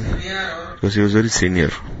thinking, because he was very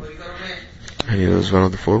senior. And he was one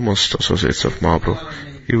of the foremost associates of Mahaprabhu.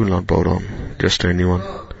 He will not bow down just to anyone.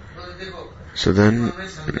 So then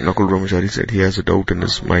Nakul Brahmachari said he has a doubt in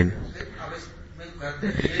his mind.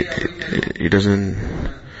 he doesn't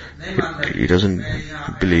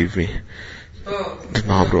believe me. The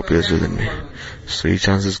Mahaprabhu appears within me. So he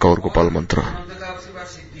chants this Gaur Gopal mantra.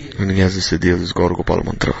 And he has the siddhi of this Gaur Gopal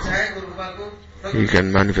mantra. He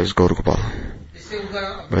can manifest Gaur Gopal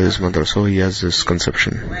by this mantra. So he has this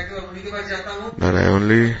conception that I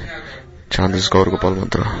only chant this Gaur Gopal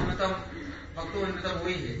mantra.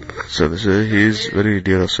 So this way he is very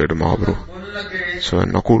dear of Sayyidina Mahaprabhu. So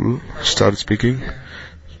when Nakul started speaking,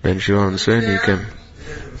 then Shivananda Sen, he came.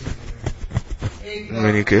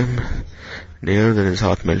 When he came near, then his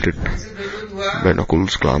heart melted by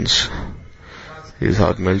Nakul's glance. His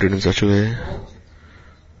heart melted in such a way.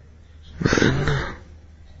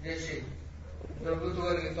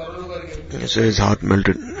 Then so his heart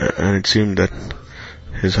melted, and it seemed that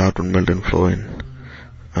his heart would melt and flow in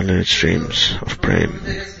unlimited streams of prem.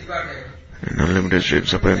 In unlimited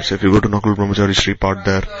streams of prem. So if you go to Nakul Brahmachari Sri Part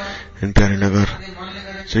there in Pyarinagar,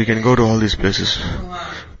 so you can go to all these places.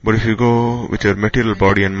 But if you go with your material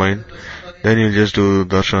body and mind, then you'll just do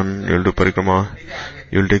darshan, you'll do parikrama,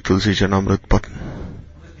 you'll take Tulsi Chanamrit, but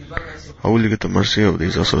how will you get the mercy of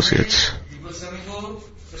these associates?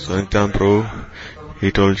 So Nityananda Prabhu,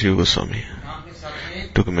 he told Jiva Goswami,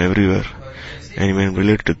 took him everywhere, and he made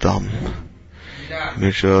related to Dham. He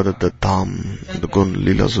made sure that the Dham, the Gun,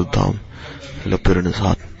 Leelas of Dham, will appear in his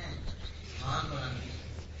heart.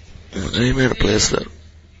 So he made a place there.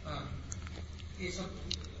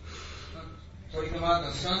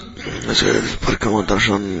 So Parikrama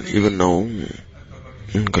Darshan even now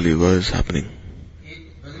in Kali Yuga is happening.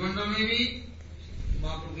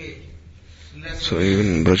 So even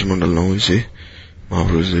in Brajmandal now you see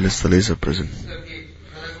Mahaprabhu's Leelas are present.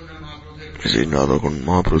 You see in Radhakund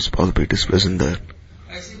Mahaprabhu's pulpit is present there.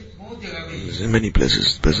 You see many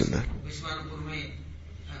places present there.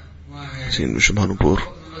 You see in Vishwabhanupur,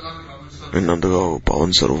 in Nandagaon,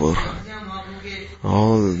 Pawan Sarovar,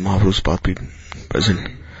 all Mahaprabhu's pulpit present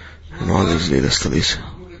in all these Leelas.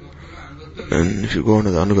 And if you go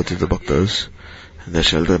into the Anugatita Bhaktas, in their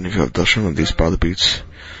shelter, and if you have darshan of these Padapits,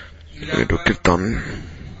 you get to Kirtan.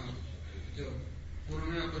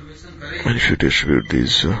 And if you distribute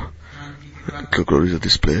these the glories of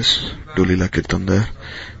this place, do Leela Kirtan there,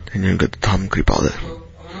 then you'll get the Dham Kripa there.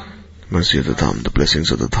 Mercy of the Dham, the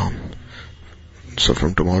blessings of the Dham. So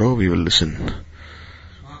from tomorrow we will listen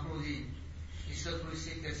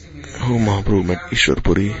who Mahaprabhu met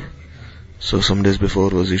Ishwarpuri. So some days before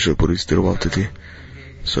was Ishwarpuri's Tirubhavtiti.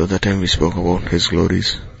 So at that time we spoke about his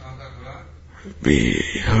glories. We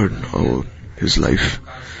heard about his life.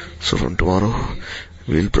 So from tomorrow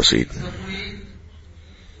we will proceed.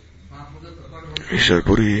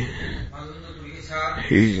 Ishwarpuri,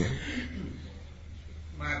 he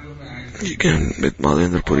came with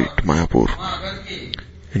Madhavendra Puri to Mayapur.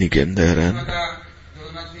 And he came there and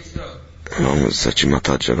along with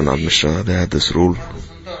Sachimata Jagannath Mishra, they had this rule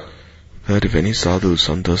that if any sadhu,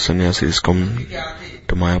 santa, sannyasis come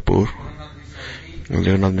to Mayapur,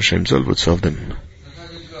 Jagannath Mishra himself would serve them.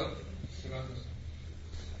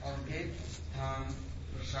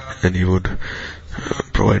 And he would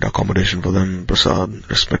provide accommodation for them, prasad,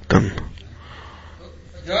 respect them.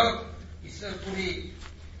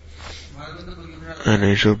 And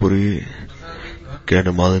Ishwarpuri came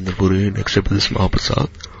to Madhavendra Puri and accepted this Mahaprasad.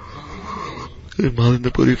 In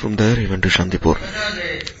Madhavendra Puri, from there he went to Shantipur,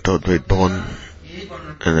 to Advait Bhavan,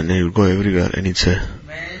 and then he would go everywhere and he'd say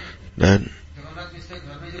that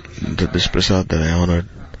this prasad that I honored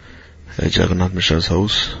at Jagannath Mishra's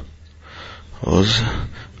house was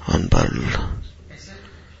unparalleled.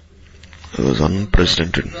 It was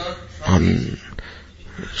unprecedented,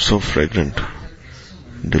 so fragrant,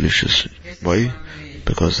 delicious. Why?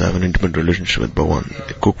 Because they have an intimate relationship with Bhagavan.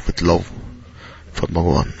 They cook with love for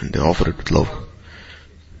Bhagavan and they offer it with love.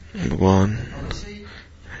 And Bhagavan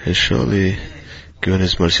has surely given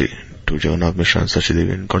his mercy to Jagannath Mishra and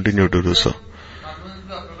Sachidevi and continued to do so.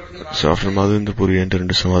 So after Madhavendra Puri entered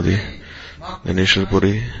into Samadhi, then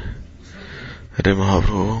Ishwarpuri, Hare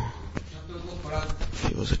Mahaprabhu,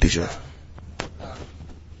 he was a teacher.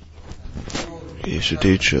 He used to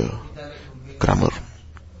teach grammar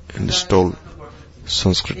in this tall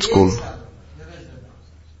Sanskrit school.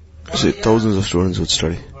 See, thousands of students would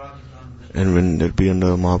study. And when they'd be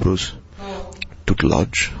under Mahaprabhu's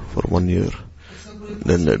tutelage for 1 year,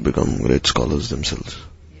 then they'd become great scholars themselves.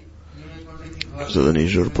 So then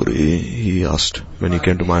Ishwarpuri, he asked, when he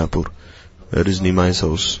came to Mayapur, where is Nimai's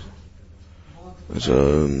house?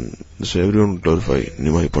 So everyone would glorify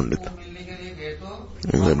Nimai Pandit.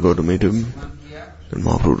 And they'd go to meet him, then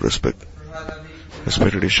Mahaprabhu would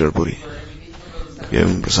respected Ishwarpuri. Gave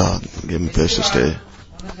him prasad, gave him place to stay.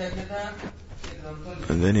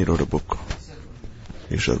 And then he wrote a book,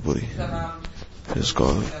 Ishwar Puri. It's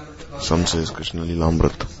called, some says Krishna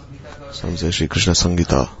Lilamrit, some say Shri Krishna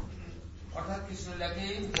Sangita.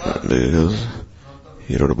 Because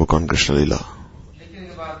he wrote a book on Krishna Lila.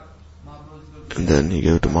 And then he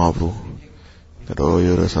gave it to Mahaprabhu. That, oh,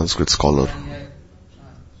 you're a Sanskrit scholar.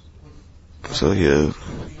 So here,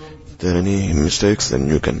 if there are any mistakes, then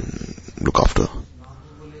you can look after.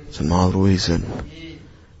 So Mahaprabhu, he said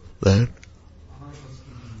that,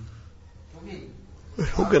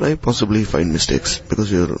 how can I possibly find mistakes?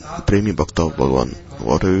 Because you're Premi Bhakta of Bhagavan.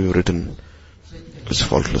 Whatever you've written is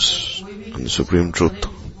faultless and the supreme truth.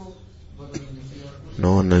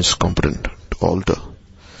 No one is competent to alter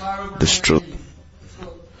this truth.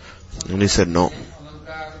 And he said, no,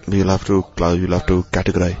 you'll have to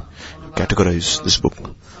categorize this book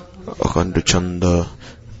according to chanda,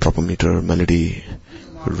 proper meter, melody,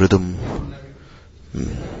 rhythm. So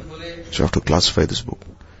you have to classify this book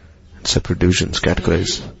in separate divisions,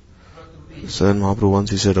 categorize. So then Mahaprabhu once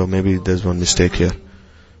he said, oh, maybe there's one mistake here.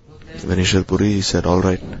 When Ishwar Puri, he said, all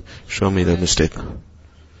right, show me the mistake.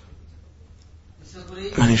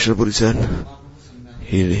 When Ishwar Puri said,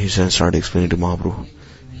 he started explaining to Mahaprabhu,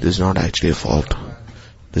 this is not actually a fault.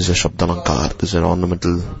 This is a Shabdalankar. This is an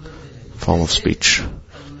ornamental form of speech,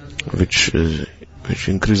 which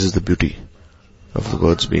increases the beauty of the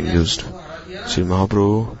words being used. See,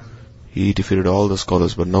 Mahaprabhu, he defeated all the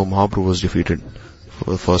scholars, but now Mahaprabhu was defeated for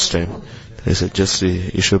the first time. He said, just see,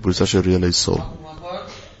 Ishwar Puri is such a realized soul.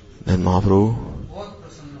 Then Mahaprabhu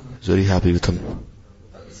was very happy with him.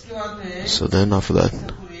 So then after that,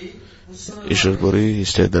 Ishwar Puri, he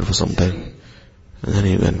stayed there for some time. And then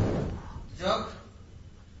he went.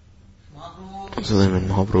 So then when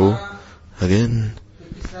Mahaprabhu, again,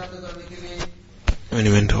 when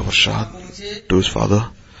he went to Prasad, to his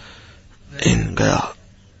father, in Gaya.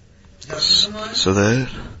 So there,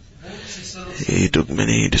 he took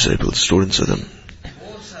many disciples, students with him,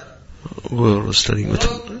 who were studying with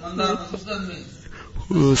him,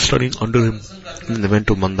 who were studying under him. And they went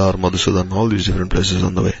to Mandar, Madhusudan, all these different places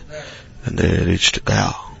on the way. And they reached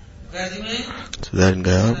Gaya. So there in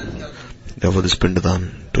Gaya, they offered this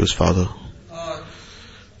Pindadan to his father.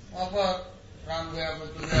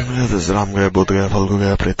 There's Ram Gaya, Bodh Gaya, Phalgu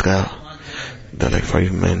Gaya, Pret Gaya. There are like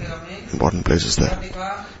 5 main important places there.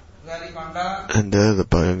 And there the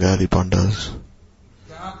Gali Pandas,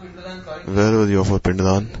 wherever you offer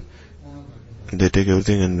Pindadan, they take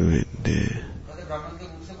everything and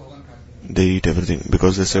they eat everything.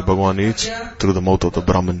 Because they say Bhagavan eats through the mouth of the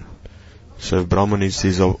Brahmin. So if Brahman eats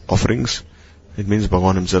these offerings, it means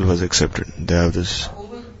Bhagavan himself has accepted. They have this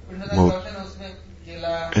mouth.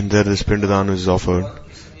 And there this Pindadan is offered.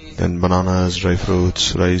 Then bananas, dry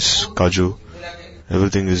fruits, rice, kaju,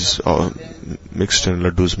 everything is mixed in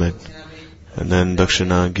laddus made. And then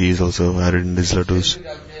dakshina, ghee is also added in these laddus.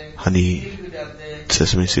 Honey,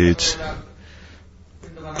 sesame seeds.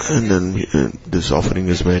 And then this offering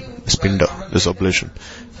is made, this pinda, this oblation.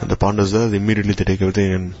 And the pandas there, immediately they take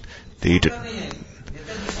everything and they eat it.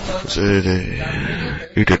 So they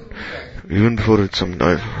eat it. Even before it's some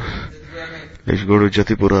time. If you go to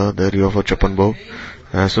Jatipura, there you offer Chapan Bhog.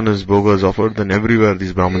 As soon as Bhoga is offered, then everywhere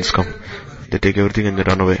these Brahmins come. They take everything and they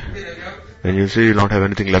run away. When you see you don't have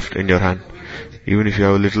anything left in your hand, even if you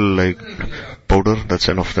have a little like powder, that's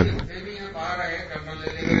enough then.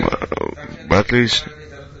 But at least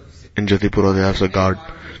in Jatipura they have a guard.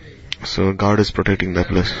 So a guard is protecting that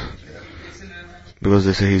place. Because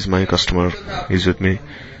they say he's my customer, he's with me.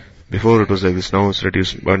 Before it was like this, now it's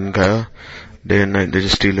reduced. But in Gaya, day and night they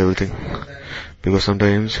just steal everything. Because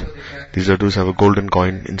sometimes these laddus have a golden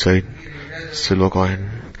coin inside, silver coin.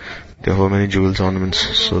 They have many jewels, ornaments,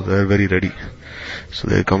 so they're very ready. So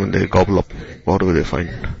they come and they gobble up whatever they find.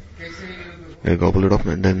 They gobble it up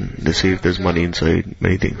and then they see if there's money inside,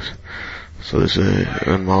 many things. So they say,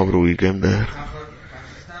 when Mahaprabhu he came there,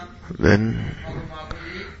 then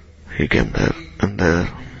he came there, and there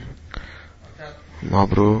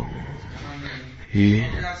Mahaprabhu, he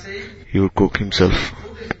would cook himself.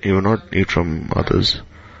 He would not eat from others.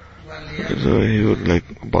 So he would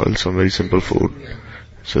like boil some very simple food.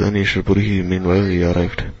 So then Ishwar Puri, meanwhile, he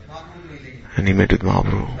arrived. And he met with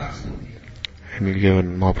Mahaprabhu.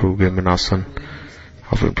 And Mahaprabhu gave him an asan,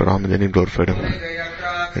 offered pranam, and then he glorified him.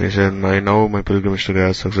 And he said, now my pilgrimage to Gaya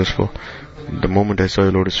is successful. The moment I saw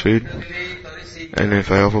your lotus feet, and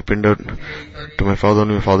if I offer pinda to my father,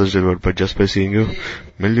 only my father is delivered. But just by seeing you,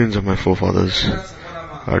 millions of my forefathers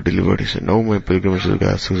are delivered. He said, now my pilgrimage to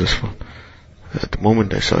Gaya is successful. At the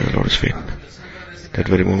moment I saw your lotus feet, that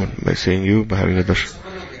very moment, by seeing you, by having a darshan,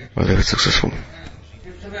 my life is successful.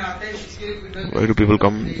 Why do people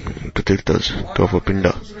come to Tirthas to offer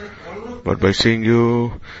Pinda? But by seeing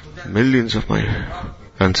you, millions of my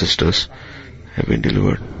ancestors have been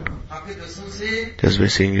delivered. Just by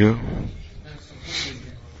seeing you,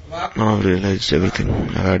 now I've realized everything.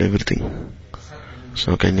 I've had everything.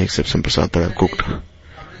 So can you accept some prasad that I've cooked?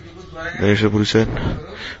 Then Ishwar said,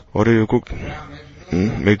 what have you cooked?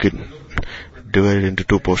 Make it, divide it into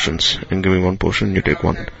 2 portions and give me 1 portion, you take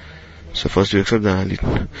 1. So first you accept, then I'll eat.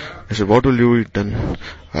 I said, what will you eat then?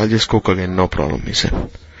 I'll just cook again, no problem, he said.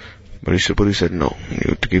 But Ishwar said, no, you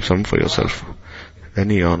have to keep some for yourself. Then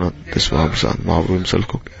he honored this Mahaprasad. Mahaprabhu himself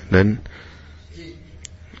cooked. Then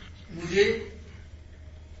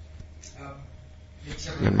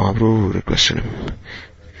Mahaprabhu requested him,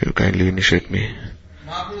 you kindly initiate me.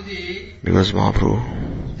 Because Mahaprabhu,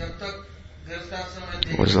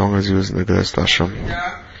 as long as he was in the Grihastha ashram,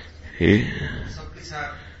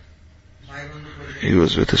 he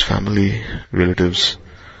was with his family, relatives.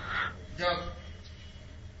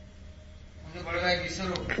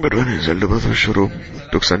 But when his elder brother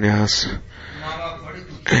Vishwarup took sannyas,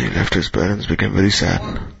 and he left his parents, became very sad.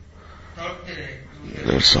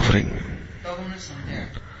 They were suffering.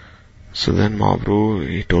 So then Mahaprabhu,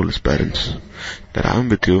 he told his parents that I am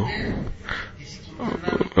with you.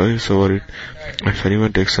 Why are you so worried? If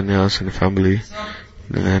anyone takes sannyas in a family,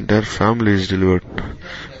 then the entire family is delivered.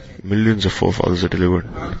 Millions of forefathers are delivered.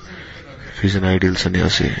 If he's an ideal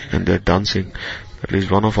sannyasi and they're dancing, at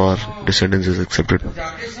least one of our descendants is accepted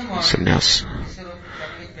sannyas.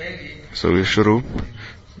 So Vishwarup,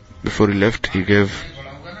 before he left, he gave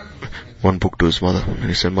 1 book to his mother. And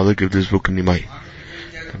he said, Mother, give this book to Nimai.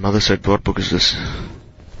 The mother said, what book is this?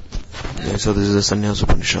 He said, this is the Sannyas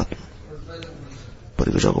Upanishad.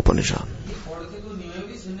 Parivajaka Upanishad.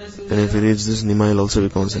 And if he reads this, Nimai will also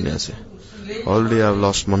become a sannyasi. Already I have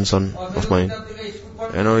lost one son of mine.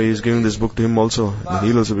 And now he is giving this book to him also. And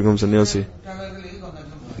he will also become sannyasi.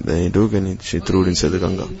 Then he took and she threw it inside the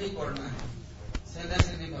Ganga,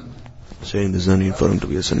 saying there's no need for him to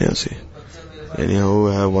be a sannyasi. Anyhow,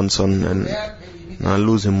 I have one son and I'll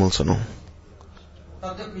lose him also now.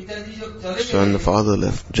 So when the father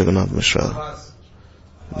left, Jagannath Mishra,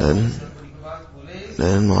 then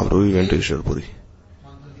Mahaprabhu went to Ishwarpuri.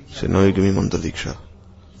 He said, now you give me mantra diksha.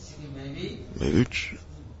 Maybe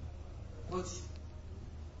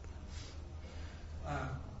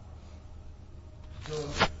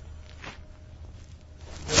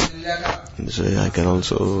so I can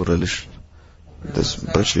also relish this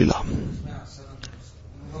Braj Leela,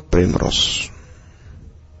 Prem Ras.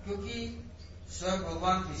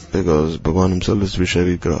 Because Bhagavan himself is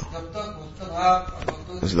Vishaya Vigraha.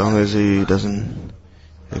 As long as he doesn't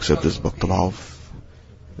accept this Bhakta Bhav,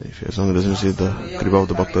 as long as he doesn't see the Kripa of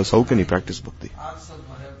the Bhaktas, how can he practice Bhakti?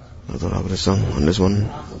 Unless and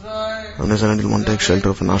until one takes shelter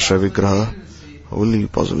of an Ashraya Vigraha, how will he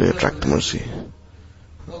possibly attract the mercy?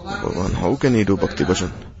 Bhagavan, how can he do Bhakti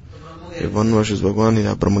Bhajan? If one worships Bhagavan, he'll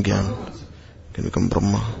have Brahma Gyan, can become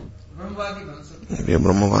Brahma, he'll be a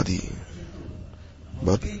Brahmavadi.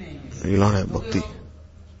 But he will not have Bhakti.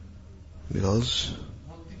 Because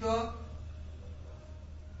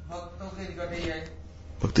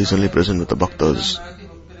Bhakti is only present with the Bhaktas.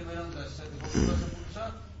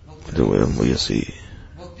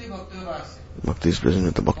 Bhakti is present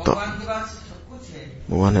with the Bhakta.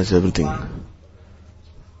 Bhagavan has everything.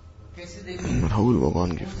 But how will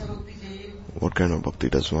Bhagavan give? What kind of Bhakti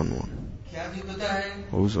does one want?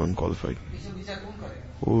 Who is one qualified?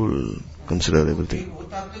 Who will consider everything?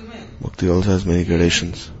 Bhakti also has many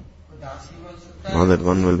gradations. Not that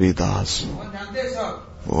one will be Das.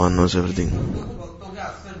 One knows everything.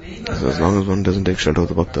 So as long as one doesn't take shelter of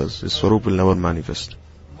the Bhaktas, his Swarup will never manifest.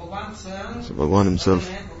 So Bhagavan himself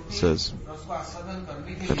says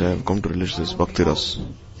that I have come to relish this Bhakti Ras.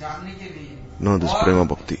 Know this Prema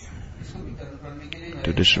Bhakti.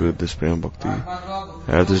 To distribute this Prema Bhakti, I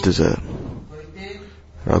have this desire.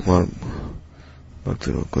 Ragmar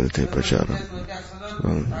Bhakti Karite Pracharan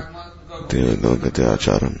Gate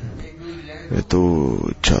Acharan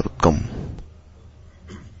Vetu Charkam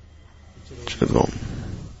Chadgam.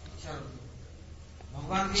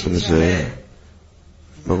 So this way,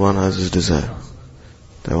 Bhagavan has his desire.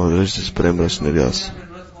 That I will relish this Prem Ras Niryas.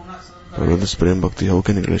 But with this Prem Bhakti, how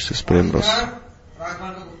can he relish this Prem Ras?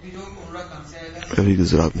 Every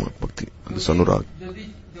is Ragmar Bhakti, this Anurag.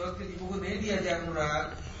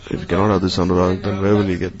 If he cannot have this Anurag, then where will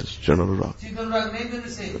he get this Janurag?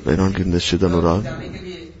 By not getting this Chidanurag,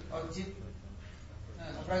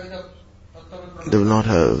 they will not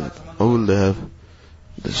have, how will they have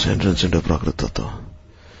this entrance into Prakrit Tattva?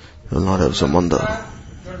 They will not have Samandha.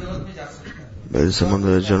 By the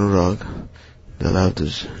Samandha Janurag, they'll have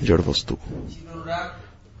this jad vastu.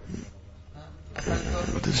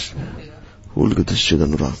 This who will get this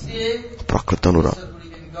chidanurag, prakritanurag.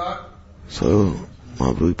 So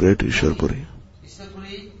Mahaprabhu we pray to Ishwar Puri,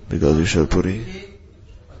 because Ishwar Puri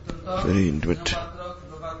very intimate,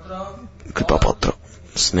 Kripa Patra,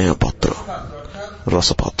 Sneha Patra,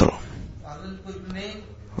 Rasa Patra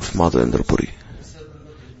of Madhavendra Puri.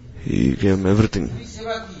 He gave him everything.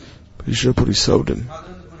 Ishwar Puri served him.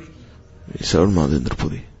 He served Madhavendra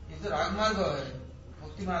Puri.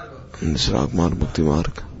 In this Ragmarg, Bhakti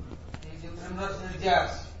Marg,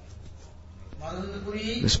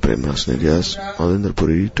 this Prem Ras Niryas, Madhavendra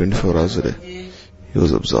Puri, 24 hours a day, he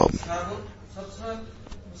was absorbed.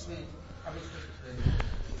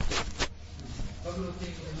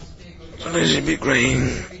 Sometimes he'd be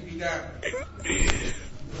crying,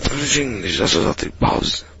 reaching these Asasati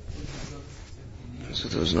bhavs. So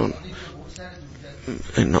there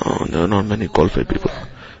were not many qualified people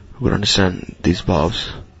who could understand these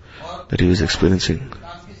bhavs that he was experiencing.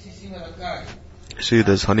 See,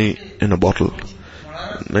 there's honey in a bottle.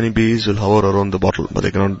 Many bees will hover around the bottle, but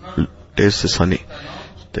they cannot taste this honey.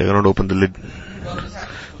 They cannot open the lid,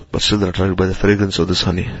 but still they're attracted by the fragrance of this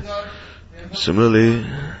honey. Similarly,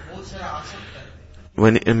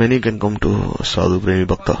 many can come to Sadhu Premi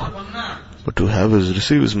Bhakta, but to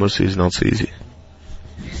receive his mercy is not so easy.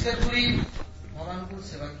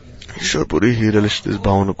 Ishwar Puri, he relished this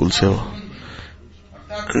Bhavana Kul Seva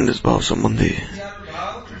and this Bhav Sambandhi,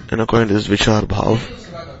 and according to this Vichar Bhav,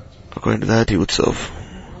 according to that he would serve.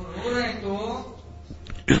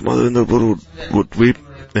 If Madhavendra Puri would weep,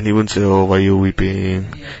 then he wouldn't say, "Oh, why are you weeping?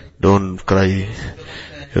 Don't cry.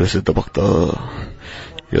 You're a Siddha Bhakta.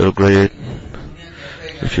 You're great.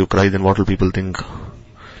 If you cry, then what will people think?"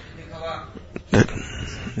 That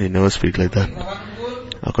he never speak like that.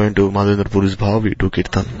 According to Madhavendra Puri's Bhav, we do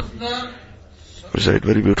Kirtan. Recite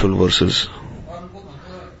very beautiful verses.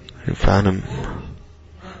 You fan him,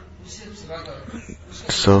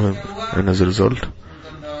 serve him, and as a result,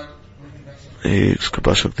 his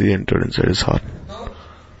Kripa Shakti entered inside his heart. So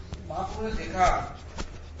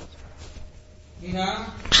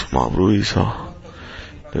Mahaprabhu, he saw,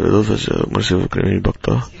 there was such a merciful Premi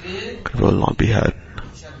Bhakta, Kripa will not be had.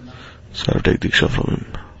 So I have to take Diksha from him.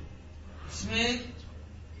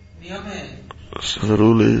 So the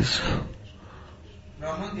rule is,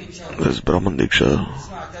 there's Brahman Diksha,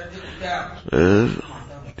 where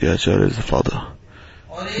the Acharya is the father,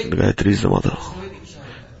 the Gayatri is the mother,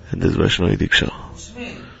 and there's Vaishnavi Diksha,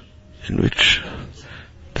 in which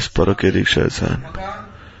this Parakya Diksha is had,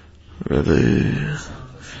 where the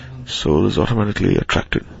soul is automatically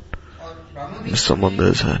attracted. The Sambandha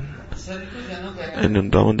is had. And in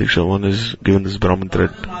Brahman Diksha, one is given this Brahman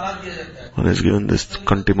thread, one is given this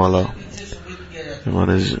Kantimala, and one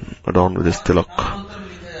is adorned with this Tilak,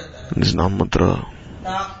 and this Nam Mantra.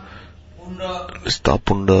 This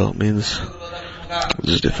Tapunda means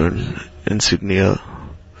this is different insignia.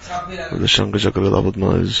 The Shankha Chakra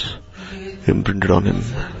Padma is imprinted on him.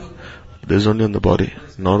 This is only on the body,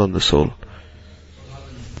 not on the soul.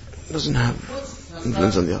 It doesn't have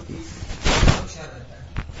influence on the Atma.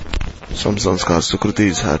 Some sanskar Sukriti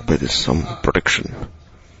is had by this, some protection.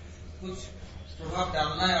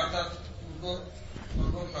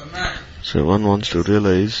 So one wants to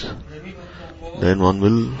realize, then one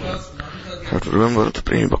will have to remember the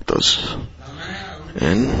Premi Bhaktas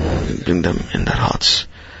and bring them in their hearts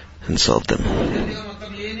and serve them.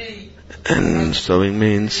 And serving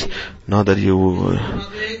means not that you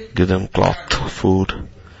give them cloth, food.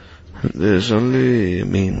 There's only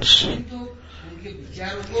means.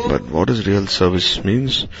 But what is real service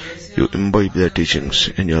means? You imbibe their teachings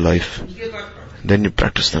in your life, then you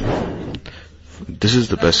practice them. This is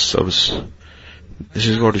the best service. This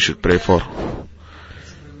is what you should pray for.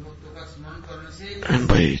 And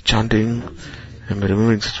by chanting and by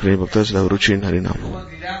remembering such Premi Bhaktas, you'll have Ruchi in Harinam.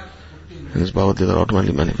 And this Bhagavad Gita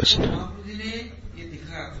automatically manifest.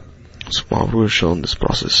 So Mahaprabhu has shown this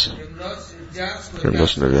process. Prem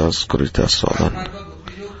Ras Niryas Kurite Aswadan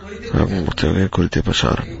Ragam Bhakti Kurite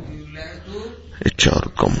Pasharan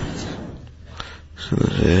Icharukam. So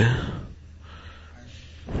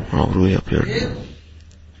Mahaprabhu appeared.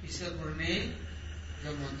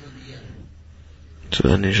 So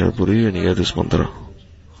then Ishwar Puri, when he got this mantra,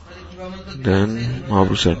 then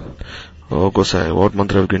Mahaprabhu said, "Oh Gosai, what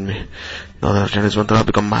mantra have you given me? Now that I chant this mantra, I have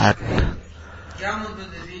become mad.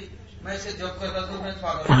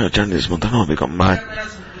 When I chant this mantra, now I become mad.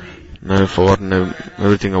 Now I have forgotten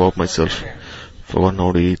everything about myself. Forgotten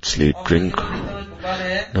how to eat, sleep, drink.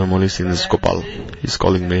 Now I'm only seeing this Gopal. He's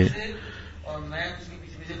calling me,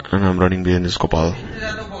 and I'm running behind this Gopal.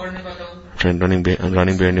 friend I'm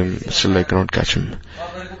running behind him, still I cannot catch him.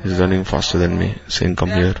 He's running faster than me, saying, come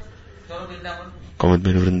here, come with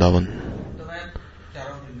me to Vrindavan.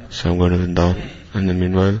 So I'm going to Vrindavan. And then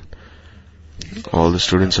meanwhile, all the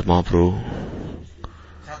students of Mahaprabhu,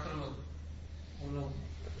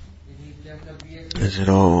 they said,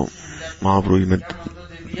 oh, Mahaprabhu, you met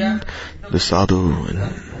the sadhu,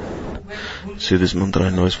 and see this mantra,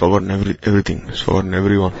 and now he's forgotten everything, he's forgotten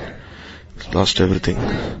everyone, he's lost everything.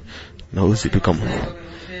 Now who's he become?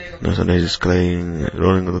 Now sometimes he's crying,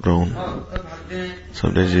 rolling on the ground,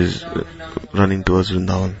 sometimes he's running towards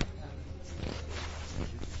Vrindavan.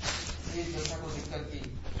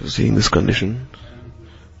 So seeing this condition,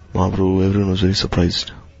 Mahaprabhu, everyone was very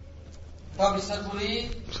surprised.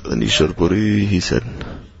 So then Ishwar Puri, he said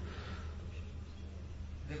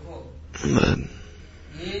that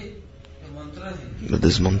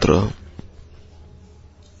this mantra,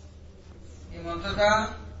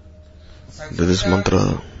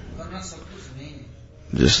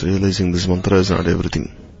 just realizing this mantra is not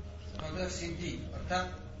everything.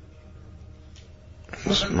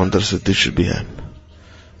 This mantra siddhi should be had.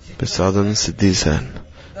 But sadhana siddhi is had.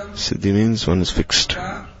 Siddhi means one is fixed.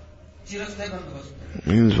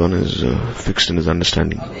 Means one is fixed in his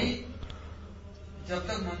understanding.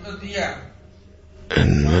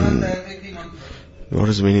 And when, what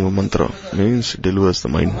is the meaning of mantra? Means it delivers the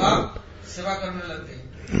mind.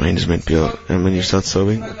 Mind is made pure. And when you start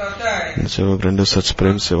serving, and Seva renders such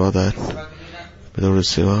prem seva that without his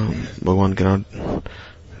seva, Bhagavan cannot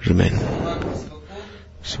remain.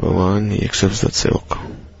 So Bhagavan, he accepts that sevak.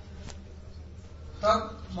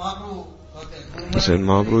 Said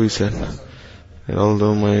Mahaprabhu, he said, and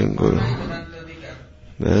although my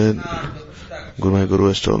Guru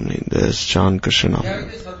has told me, there's chant Krishna.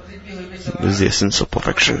 This is the essence of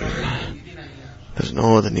perfection. There's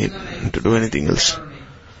no other need to do anything else.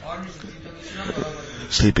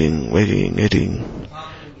 Sleeping, waking, eating,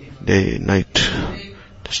 day, night,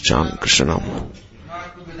 just chant Krishna.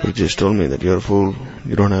 He just told me that you're a fool,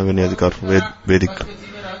 you don't have any adhikar for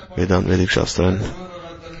Vedic Shastra, and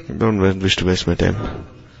you don't wish to waste my time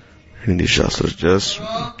in these Shastras. Just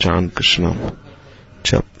chant Krishna,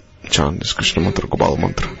 chant this Krishna mantra, Gopal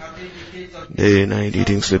mantra. Day, night,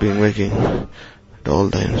 eating, sleeping, waking, at all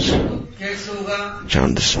times.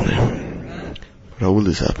 Chant this name. How will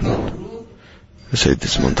this happen? Recite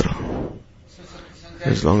this mantra.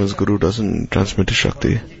 As long as Guru doesn't transmit his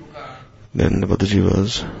Shakti, then the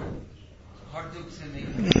Bhattacharya,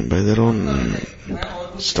 by their own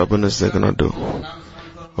stubbornness, they cannot do.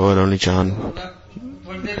 Or only chant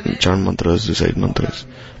mantras, recite mantras,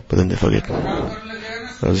 but then they forget.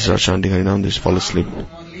 As they start chanting Harinam, they just fall asleep.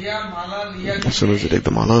 As soon as they take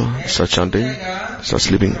the mala, they start chanting, they start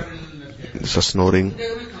sleeping, they start snoring,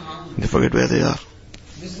 they forget where they are.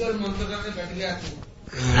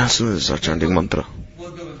 As soon as they start chanting mantra,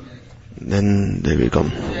 then they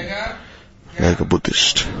become like a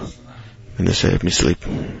Buddhist. And they say, let me sleep.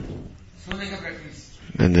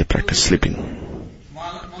 Then they practice sleeping.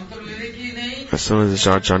 As soon as they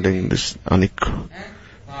start chanting this Anik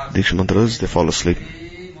Diksha mantras, they fall asleep.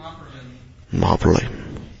 Mahapralay.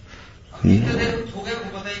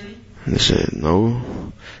 They say, no,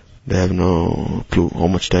 they have no clue how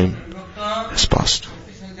much time has passed.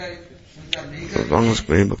 As long as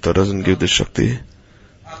Prem Bhakta doesn't give this Shakti,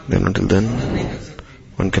 then until then,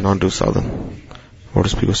 one cannot do sadhana. What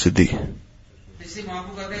is speak of Siddhi?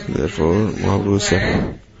 Therefore, Mahaprabhu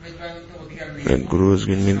said that Guru has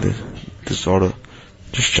given me this order.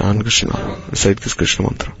 Just chant Krishna, recite this Krishna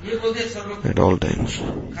mantra at all times.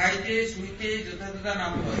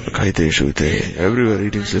 Kaite, Shuite, everywhere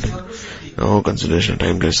eating, sitting. No consideration of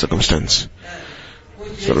time, place, circumstance.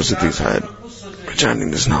 Saraswati is high. We're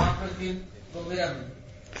chanting this now.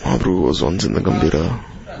 Mahaprabhu was once in the Gambhira.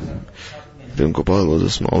 Then Gopal was a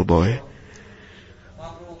small boy.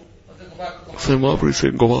 So Mahaprabhu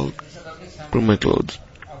said, Gopal, bring my clothes.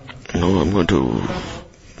 Now I'm going to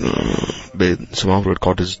bathe. So Mahaprabhu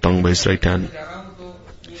caught his tongue by his right hand.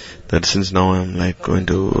 That since now I'm like going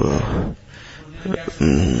to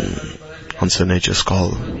answer nature's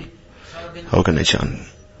call. How can I chant?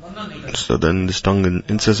 So then this tongue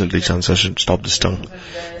incessantly chants, I should stop this tongue.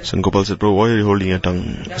 So Gopal said, bro, why are you holding your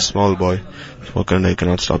tongue? A small boy, I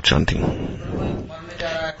cannot stop chanting.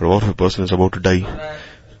 But what if a person is about to die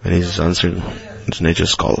when he's answering it's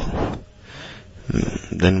nature's call?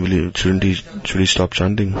 Then should he stop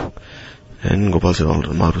chanting? And Gopal said, alright,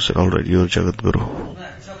 Mahaprabhu said, alright, you're Jagat Guru.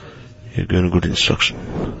 You're giving a good instruction.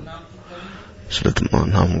 So let the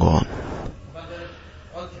Naam go on.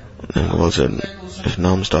 Then Gopal said, if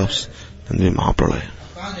Naam stops, then we Mahapralaya.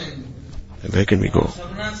 Where can we go?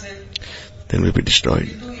 then will be destroyed.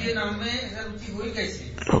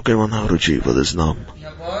 How can one have ruchi for this Naam?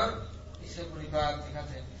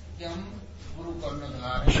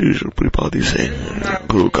 Sri Prabhupada is saying,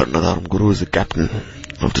 Guru Karnadharam, Guru is the captain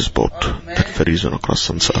of this boat that ferries on across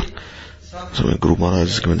Sansar. So when Guru Maharaj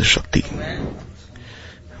is given the Shakti,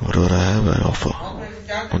 whatever I have, I offer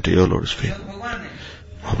unto your Lord's feet.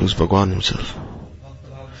 Mahaprabhu is Bhagwan himself.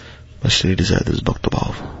 But still he decided this Bhakta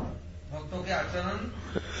Bhav.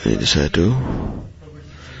 He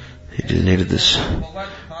needed this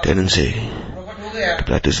tendency to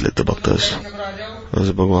practice like the Bhaktas.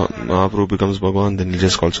 As Mahaprabhu becomes Bhagwan, then he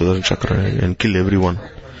just calls Sudarshan Chakra and kill everyone.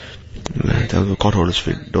 Tell the caught hold his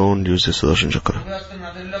feet. Don't use the Sudarshan Chakra.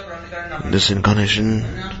 In this incarnation,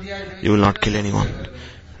 you will not kill anyone.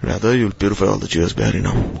 Rather, you will purify all the Jivas by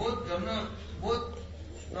Harinam.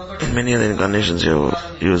 In many other incarnations, you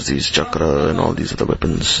use these chakra and all these other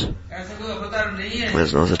weapons.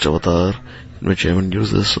 There's no such avatar in which you haven't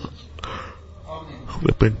used this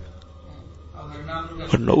weapon.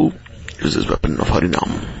 But now, use this weapon of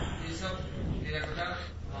Harinam.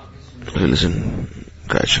 Listen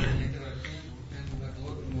gradually.